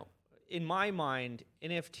 you know, in my mind,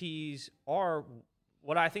 NFTs are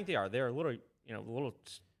what I think they are. They're little, you know, little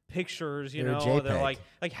pictures, you know, they're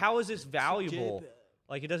like, how is this valuable?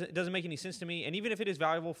 Like it doesn't make any sense to me. And even if it is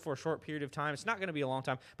valuable for a short period of time, it's not going to be a long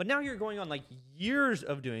time. But now you're going on like years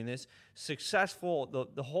of doing this, successful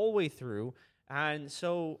the whole way through. And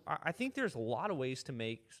so I think there's a lot of ways to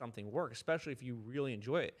make something work, especially if you really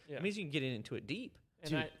enjoy it. Yeah. It means you can get into it deep.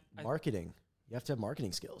 And dude, marketing. You have to have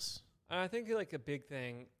marketing skills. And I think like a big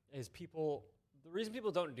thing is the reason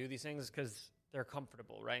people don't do these things is because they're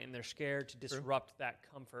comfortable, right? And they're scared to disrupt that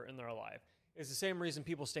comfort in their life. It's the same reason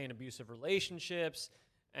people stay in abusive relationships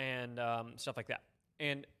and stuff like that.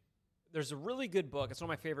 And there's a really good book. It's one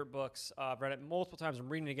of my favorite books. I've read it multiple times. I'm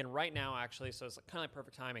reading it again right now, actually, so it's kind of like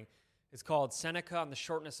perfect timing. It's called Seneca on the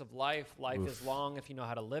Shortness of Life. Life is long if you know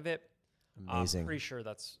how to live it. Amazing. I'm pretty sure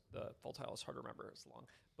that's the full title. It's hard to remember. It's long.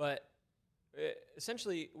 But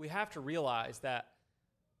essentially, we have to realize that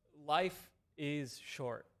life is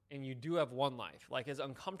short, and you do have one life. Like, as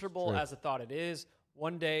uncomfortable as a thought it is,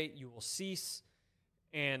 one day you will cease,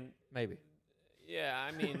 and maybe. Yeah,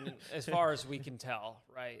 I mean, as far as we can tell,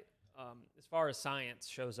 right? As far as science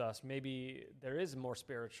shows us, maybe there is a more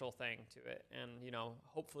spiritual thing to it, and, you know,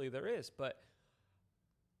 hopefully there is. But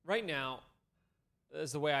right now,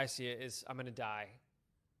 as the way I see it, is I'm going to die,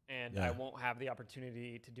 and I won't have the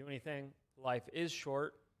opportunity to do anything. Life is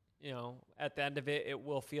short. You know, at the end of it, it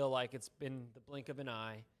will feel like it's been the blink of an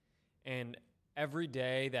eye, and every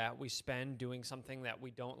day that we spend doing something that we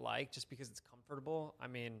don't like just because it's comfortable, I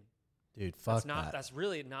mean, dude, fuck that's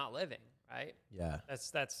really not living, right? Yeah.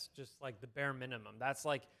 That's just like the bare minimum. That's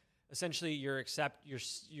like essentially you're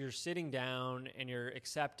sitting down and you're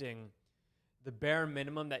accepting the bare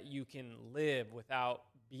minimum that you can live without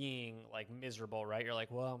being like miserable, right? You're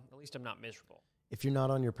like, well, at least I'm not miserable. If you're not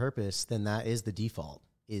on your purpose, then that is the default,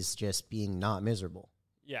 is just being not miserable.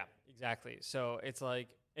 Yeah, exactly. So it's like,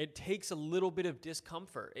 it takes a little bit of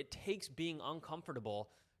discomfort. It takes being uncomfortable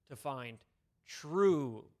to find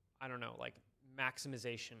true, I don't know, like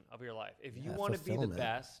maximization of your life. If you want to be the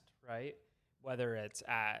best, right? Whether it's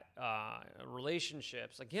at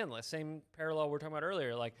relationships, again, the same parallel we were talking about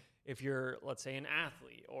earlier. Like if you're, let's say, an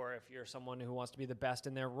athlete, or if you're someone who wants to be the best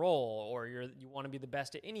in their role, or you want to be the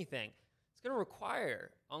best at anything, it's going to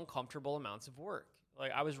require uncomfortable amounts of work.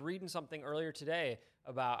 Like I was reading something earlier today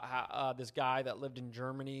about how this guy that lived in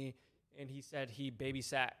Germany, and he said he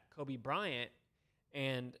babysat Kobe Bryant,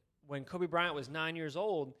 and when Kobe Bryant was 9 years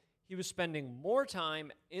old, he was spending more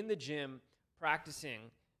time in the gym practicing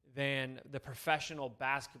than the professional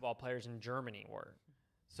basketball players in Germany were.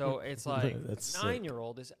 So it's like a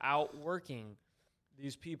 9-year-old is out working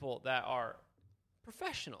these people that are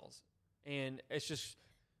professionals, and it's just,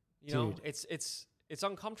 you know, it's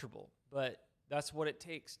uncomfortable, but that's what it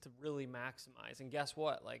takes to really maximize. And guess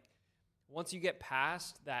what? Like, once you get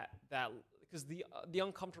past that, because the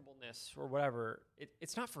uncomfortableness or whatever,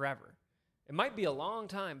 it's not forever. It might be a long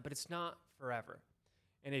time, but it's not forever.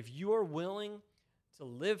 And if you are willing to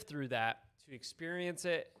live through that, to experience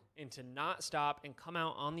it, and to not stop and come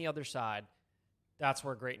out on the other side, that's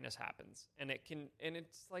where greatness happens. And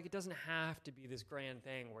it's like, it doesn't have to be this grand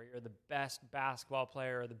thing where you're the best basketball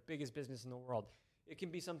player or the biggest business in the world. It can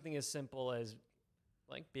be something as simple as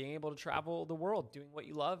like being able to travel the world, doing what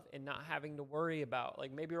you love and not having to worry about,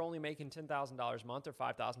 like, maybe you're only making $10,000 a month or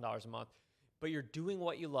 $5,000 a month, but you're doing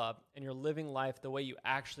what you love and you're living life the way you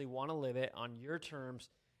actually want to live it on your terms,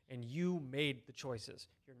 and you made the choices.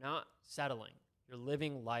 You're not settling. You're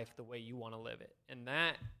living life the way you want to live it. And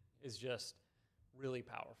that is just really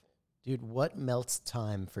powerful. Dude, what melts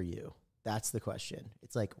time for you? That's the question.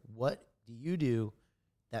 It's like, what do you do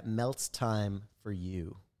that melts time for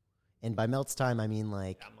you? And by melts time, I mean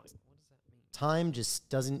like, Yeah, I'm like, what does that mean? time just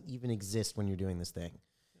doesn't even exist when you're doing this thing.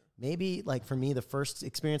 Maybe like for me, the first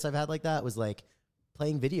experience I've had like that was like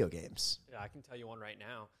playing video games. Yeah, I can tell you one right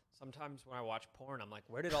now. Sometimes when I watch porn, I'm like,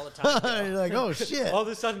 where did all the time go? You're like, oh shit. All of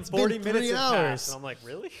a sudden, It's 40 been minutes 3 have hours. passed. And I'm like,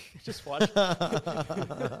 really? Just watch.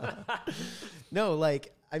 No,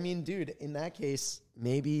 like, I mean, dude, in that case,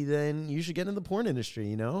 maybe then you should get in the porn industry,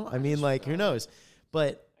 you know? I mean, like, who knows?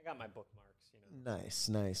 But I got my bookmarks, you know. nice.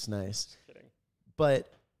 Just kidding. But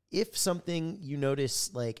if something you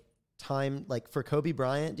notice, like time, like for Kobe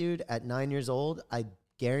Bryant, dude, at 9 years old, I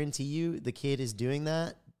guarantee you the kid is doing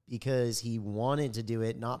that because he wanted to do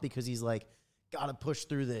it, not because he's like, gotta push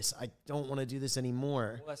through this. I don't want to do this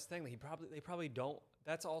anymore. Well, that's the thing. They probably don't.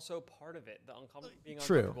 That's also part of it. The being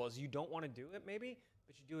True. uncomfortable is you don't want to do it, maybe,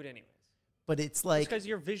 but you do it anyways. But it's like because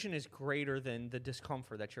your vision is greater than the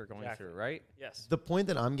discomfort that you're going Exactly. through, right? Yes. the point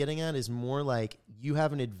that I'm getting at is more like you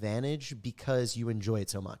have an advantage because you enjoy it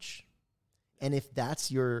so much. And if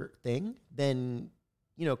that's your thing, then,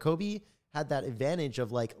 you know, Kobe had that advantage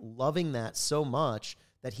of like loving that so much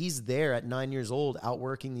that he's there at 9 years old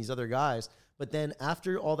outworking these other guys. But then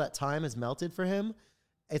after all that time has melted for him,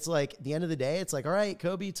 it's like the end of the day, it's like, all right,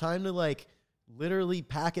 Kobe, time to like literally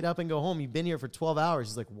pack it up and go home. You've been here for 12 hours.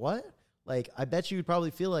 He's like, what? Like, I bet you would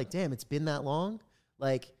probably feel like, damn, it's been that long.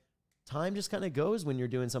 Like, time just kind of goes when you're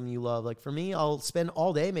doing something you love. Like, for me, I'll spend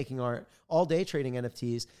all day making art, all day trading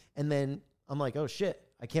NFTs. And then I'm like, oh shit,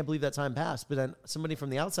 I can't believe that time passed. But then somebody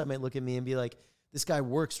from the outside might look at me and be like, this guy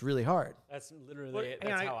works really hard. That's literally Well, it.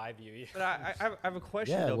 and That's I- how I view you. But I have a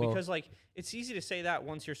question Yeah, though, well- because like it's easy to say that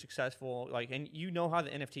once you're successful, like, and you know how the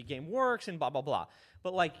NFT game works and blah blah blah.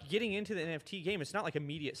 But like getting into the NFT game, it's not like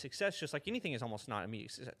immediate success. Just like anything is almost not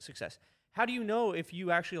immediate success. How do you know if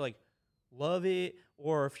you actually like love it,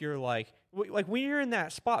 or if you're like when you're in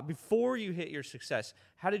that spot before you hit your success?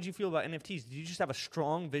 How did you feel about NFTs? Did you just have a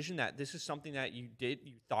strong vision that this is something that you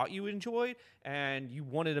thought you enjoyed, and you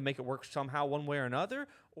wanted to make it work somehow, one way or another?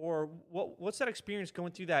 Or what's that experience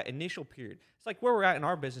going through that initial period? It's like where we're at in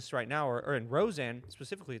our business right now, or in Roseanne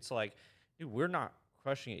specifically. It's like, dude, we're not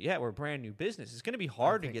crushing it yet. We're a brand new business. It's going to be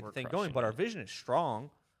hard to think get the we're thing going, crushing but our it. vision is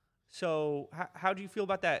strong. So how do you feel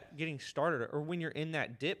about that getting started, or when you're in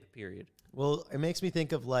that dip period? Well, it makes me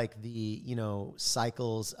think of like the, you know,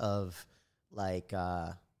 cycles of like,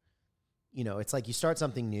 you know, it's like you start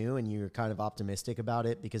something new and you're kind of optimistic about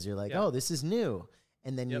it because you're like, Yeah. oh, this is new.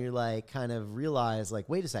 And then Yep. you're like, kind of realize like,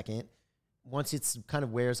 wait a second. Once it's kind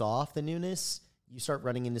of wears off the newness, you start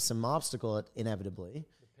running into some obstacle inevitably.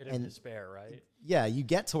 The pit and- of despair, right? Yeah, you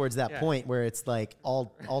get towards that Yeah. point where it's like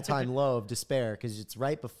all-time low of despair because it's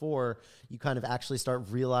right before you kind of actually start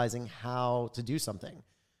realizing how to do something.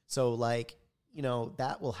 So like, you know,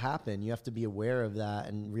 that will happen. You have to be aware of that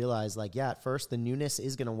and realize like, yeah, at first the newness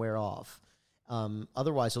is going to wear off.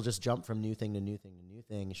 Otherwise you'll just jump from new thing to new thing to new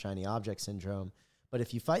thing, shiny object syndrome. But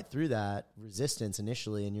if you fight through that resistance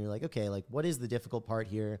initially and you're like, okay, like what is the difficult part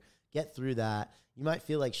here? Get through that. You might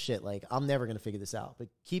feel like shit, like I'm never going to figure this out, but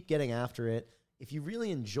keep getting after it. If you really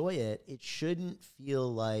enjoy it, it shouldn't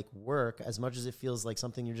feel like work as much as it feels like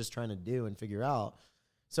something you're just trying to do and figure out.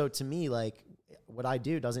 So to me, like what I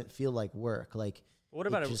do doesn't feel like work. Like What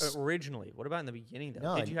it about just- originally? What about in the beginning, though?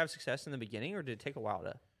 No, Did I- you have success in the beginning, or did it take a while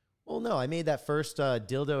to? Well, no, I made that first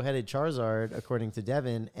dildo-headed Charizard, according to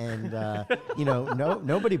Devin, and you know,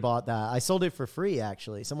 nobody bought that. I sold it for free,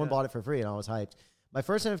 actually. Someone bought it for free, and I was hyped. My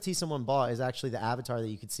first NFT someone bought is actually the avatar that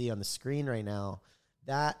you can see on the screen right now.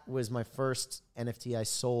 That was my first NFT I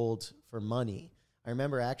sold for money. I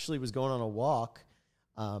remember I actually was going on a walk.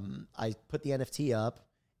 I put the NFT up,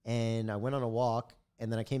 and I went on a walk,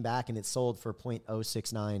 and then I came back, and it sold for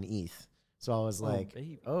 0.069 ETH. So I was like,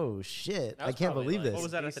 baby. oh, shit, That I was can't probably, believe like, this. What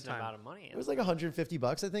was that at the decent time? amount of money. It was like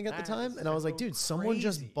 $150, I think, at the That time. is And I was like, so dude, someone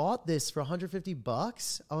just crazy. bought this for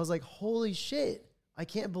 $150. I was like, holy shit, I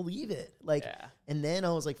can't believe it. Like, Yeah. and then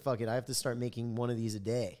I was like, fuck it, I have to start making one of these a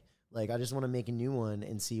day. Like, I just want to make a new one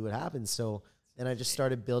and see what happens. So then I just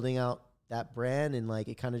started building out that brand, and like,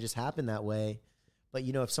 it kind of just happened that way. But,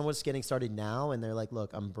 you know, if someone's getting started now and they're like,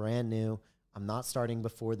 look, I'm brand new, I'm not starting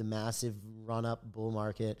before the massive run up bull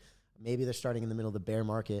market. Maybe they're starting in the middle of the bear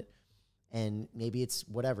market, and maybe it's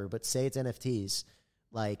whatever, but say it's NFTs.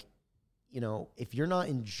 like, if you're not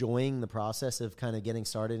enjoying the process of kind of getting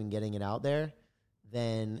started and getting it out there,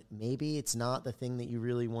 then maybe it's not the thing that you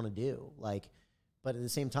really want to do. Like, but at the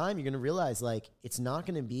same time, you're going to realize, like, it's not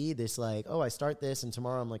going to be this, like, oh, I start this and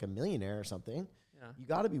tomorrow I'm like a millionaire or something. Yeah. You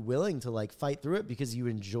got to be willing to, like, fight through it because you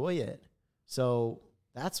enjoy it. So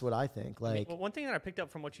that's what I think. Like, well, one thing that I picked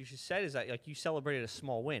up from what you just said is that, like, you celebrated a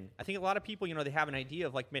small win. I think a lot of people, they have an idea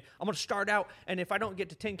of, like, man, I'm going to start out, and if I don't get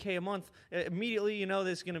to $10K a month, immediately,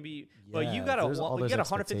 there's going to be. Yeah, well, you got a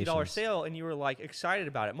 $150 sale, and you were, like, excited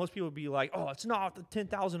about it. Most people would be like, oh, it's not the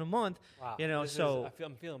 $10,000 a month. Wow.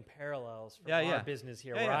 I'm feeling parallels from our business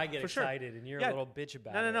here, where I get excited and you're a little bitch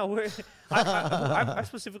about it. No. I've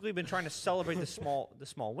specifically been trying to celebrate the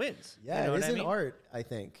small wins. Yeah, it is an art, I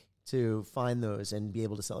think, to find those and be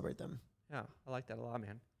able to celebrate them. Yeah, I like that a lot,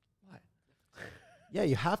 man. Why? Yeah,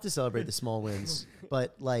 you have to celebrate the small wins.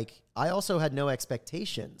 But, like, I also had no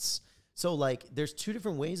expectations. So, like, there's two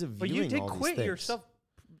different ways of viewing all these things. But you did quit your stuff.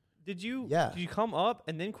 Did you come up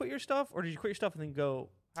and then quit your stuff? Or did you quit your stuff and then go?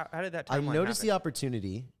 How did that timeline I noticed happen? the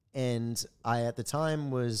opportunity. And I, at the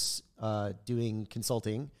time, was doing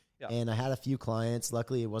consulting. Yeah. And I had a few clients.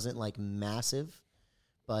 Luckily, it wasn't, like, massive.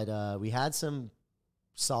 But we had some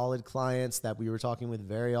solid clients that we were talking with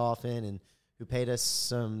very often and who paid us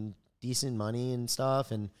some decent money and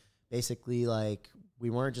stuff. And basically, like, we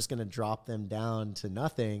weren't just going to drop them down to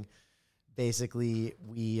nothing. Basically,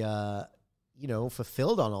 we,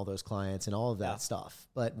 fulfilled on all those clients and all of that stuff.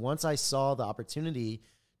 But once I saw the opportunity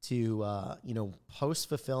to, post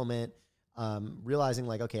fulfillment, realizing,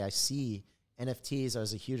 like, okay, I see NFTs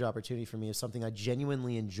as a huge opportunity for me, as something I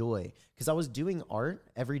genuinely enjoy, because I was doing art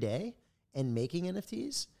every day and making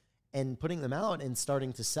NFTs and putting them out and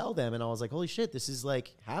starting to sell them. And I was like, holy shit, this is,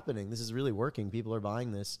 like, happening. This is really working. People are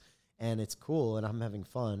buying this and it's cool and I'm having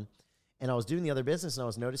fun. And I was doing the other business and I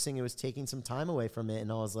was noticing it was taking some time away from it. And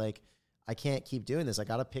I was like, I can't keep doing this. I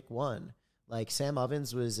got to pick one. Like, Sam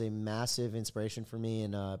Ovens was a massive inspiration for me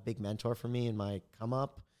and a big mentor for me in my come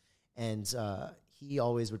up. And he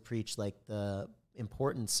always would preach, like, the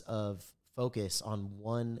importance of focus on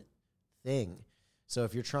one thing. So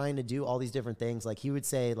if you're trying to do all these different things, like, he would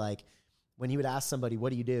say, like, when he would ask somebody,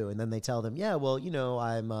 what do you do? And then they tell them, yeah, well,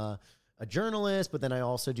 I'm a journalist, but then I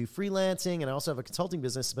also do freelancing and I also have a consulting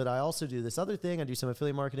business, but I also do this other thing. I do some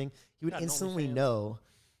affiliate marketing. He would instantly know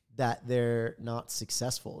that they're not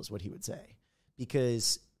successful, is what he would say,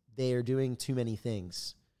 because they are doing too many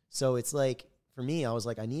things. So it's like, for me, I was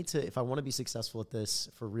like, I need to, if I want to be successful at this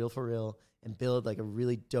for real, and build, like, a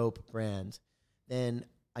really dope brand, then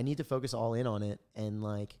I need to focus all in on it. And,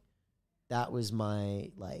 like, that was my,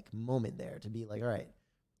 like, moment there to be like, all right,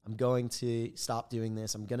 I'm going to stop doing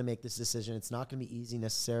this. I'm going to make this decision. It's not going to be easy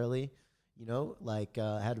necessarily.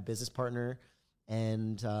 I had a business partner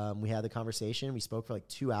and we had the conversation. We spoke for like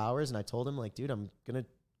 2 hours and I told him, like, dude, I'm going to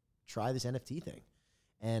try this NFT thing.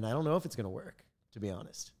 And I don't know if it's going to work, to be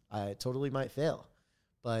honest. I totally might fail.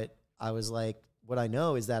 But I was like, what I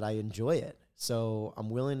know is that I enjoy it. So I'm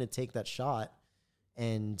willing to take that shot.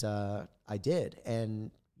 And I did. And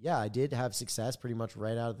yeah, I did have success pretty much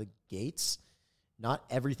right out of the gates. Not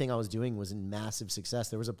everything I was doing was in massive success.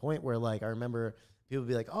 There was a point where, like, I remember people would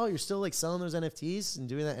be like, oh, you're still, like, selling those NFTs and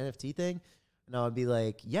doing that NFT thing? And I would be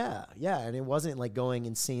like, yeah. And it wasn't, like, going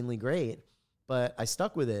insanely great. But I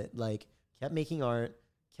stuck with it, like, kept making art,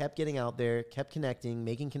 kept getting out there, kept connecting,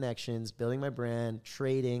 making connections, building my brand,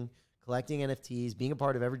 trading, collecting NFTs, being a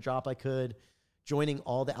part of every drop I could, joining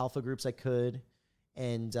all the alpha groups I could,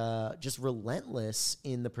 and just relentless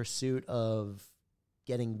in the pursuit of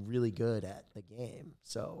getting really good at the game.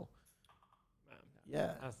 So,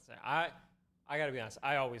 yeah. I got to be honest.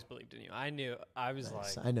 I always believed in you. I knew. I was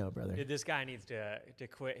nice. like, I know, brother. Dude, this guy needs to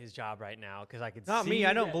quit his job right now because I could Not see. me.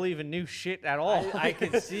 I don't believe in new shit at all. I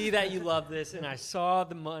could see that you love this, and I saw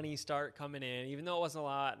the money start coming in, even though it wasn't a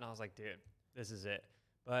lot. And I was like, dude, this is it.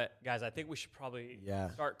 But, guys, I think we should probably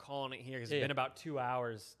start calling it here because it's been about 2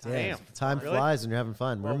 hours. Damn. Time flies when you're having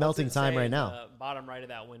fun. We're melting time right now. Bottom right of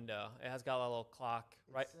that window. It has got a little clock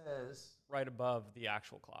right above the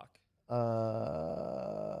actual clock.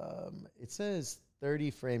 It says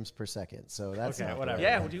 30 frames per second, so that's okay, not whatever.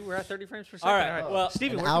 Yeah, we're at 30 frames per second. All right. Well,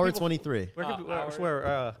 Steven, an hour 23. Where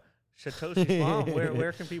Satoshi's mom?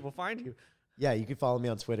 Where can people find you? Yeah, you can follow me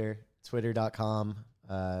on Twitter, twitter.com.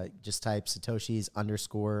 Just type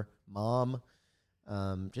Satoshis_mom.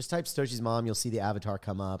 Just type Satoshi's mom. You'll see the avatar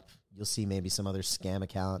come up. You'll see maybe some other scam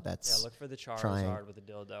account that's look for the Charizard with a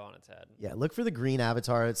dildo on its head. Yeah, look for the green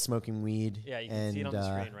avatar that's smoking weed. Yeah, you can see it on the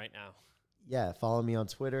screen right now. Yeah, follow me on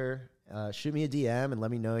Twitter. Shoot me a DM and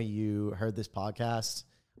let me know you heard this podcast.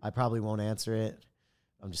 I probably won't answer it.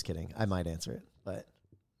 I'm just kidding. I might answer it, but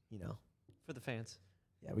you know. For the fans.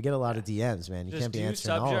 Yeah, we get a lot of DMs, man. You Just can't be do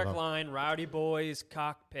answering all of subject them. line, Rowdy Boys,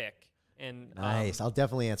 cock pick. And Nice. I'll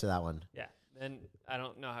definitely answer that one. yeah. And I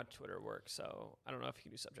don't know how Twitter works, so I don't know if you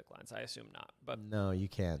can do subject lines. I assume not. But No, you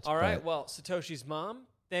can't. all right. but- Well, Satoshi's mom,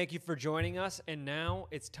 thank you for joining us. And now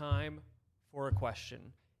it's time for a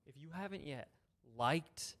question. If you haven't yet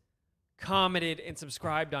liked, commented, and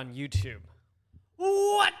subscribed on YouTube.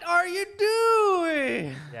 What are you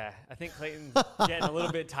doing? Yeah, I think Clayton's getting a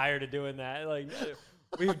little bit tired of doing that. Like,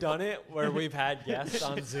 we've done it where we've had guests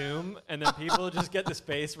on Zoom, and then people just get the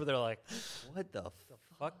space where they're like, What the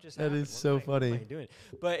fuck just That happened? is so What am I funny. doing?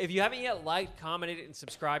 But if you haven't yet liked, commented, and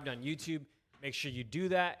subscribed on YouTube, make sure you do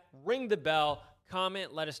that. Ring the bell,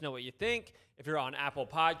 comment, let us know what you think. If you're on Apple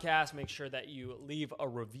Podcasts, make sure that you leave a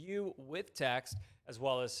review with text as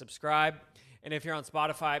well as subscribe. And if you're on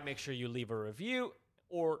Spotify, make sure you leave a review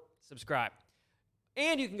or subscribe.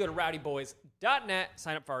 And you can go to rowdyboys.net,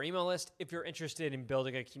 sign up for our email list if you're interested in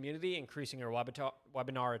building a community, increasing your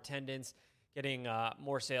webinar attendance, getting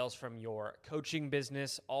more sales from your coaching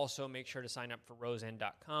business. Also, make sure to sign up for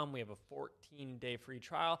roseend.com. We have a 14-day free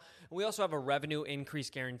trial. And we also have a revenue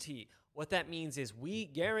increase guarantee. What that means is we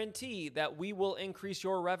guarantee that we will increase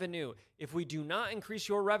your revenue. If we do not increase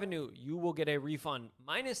your revenue, you will get a refund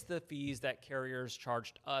minus the fees that carriers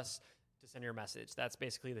charged us to send your message. That's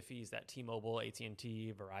basically the fees that T-Mobile,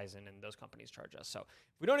 AT&T, Verizon, and those companies charge us. So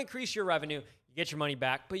if we don't increase your revenue, you get your money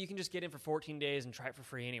back, but you can just get in for 14 days and try it for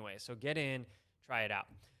free anyway. So get in, try it out.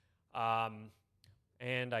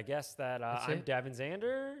 And I guess that I'm it. Devin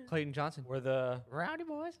Zander. Clayton Johnson. We're the... Rowdy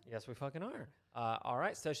Boys. Yes, we fucking are. All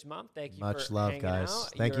right, Stoshi's mom, thank you Much for love, hanging guys.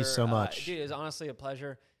 out. Thank you so much. Dude, it's honestly a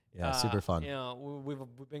pleasure. Yeah, super fun. You know,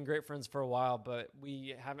 we've been great friends for a while, but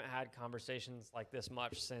we haven't had conversations like this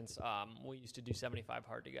much since we used to do 75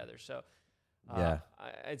 Hard together. So, Yeah.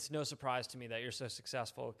 it's no surprise to me that you're so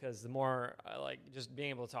successful because the more like just being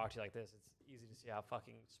able to talk to you like this, it's easy to see how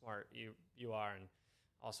fucking smart you are, and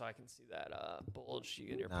also I can see that bulge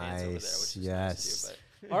in your pants over there, which Nice, is yes. nice to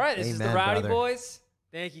do. But all right, this is the Amen, Rowdy brother. Boys.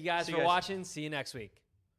 Thank you guys See for you guys. watching. See you next week.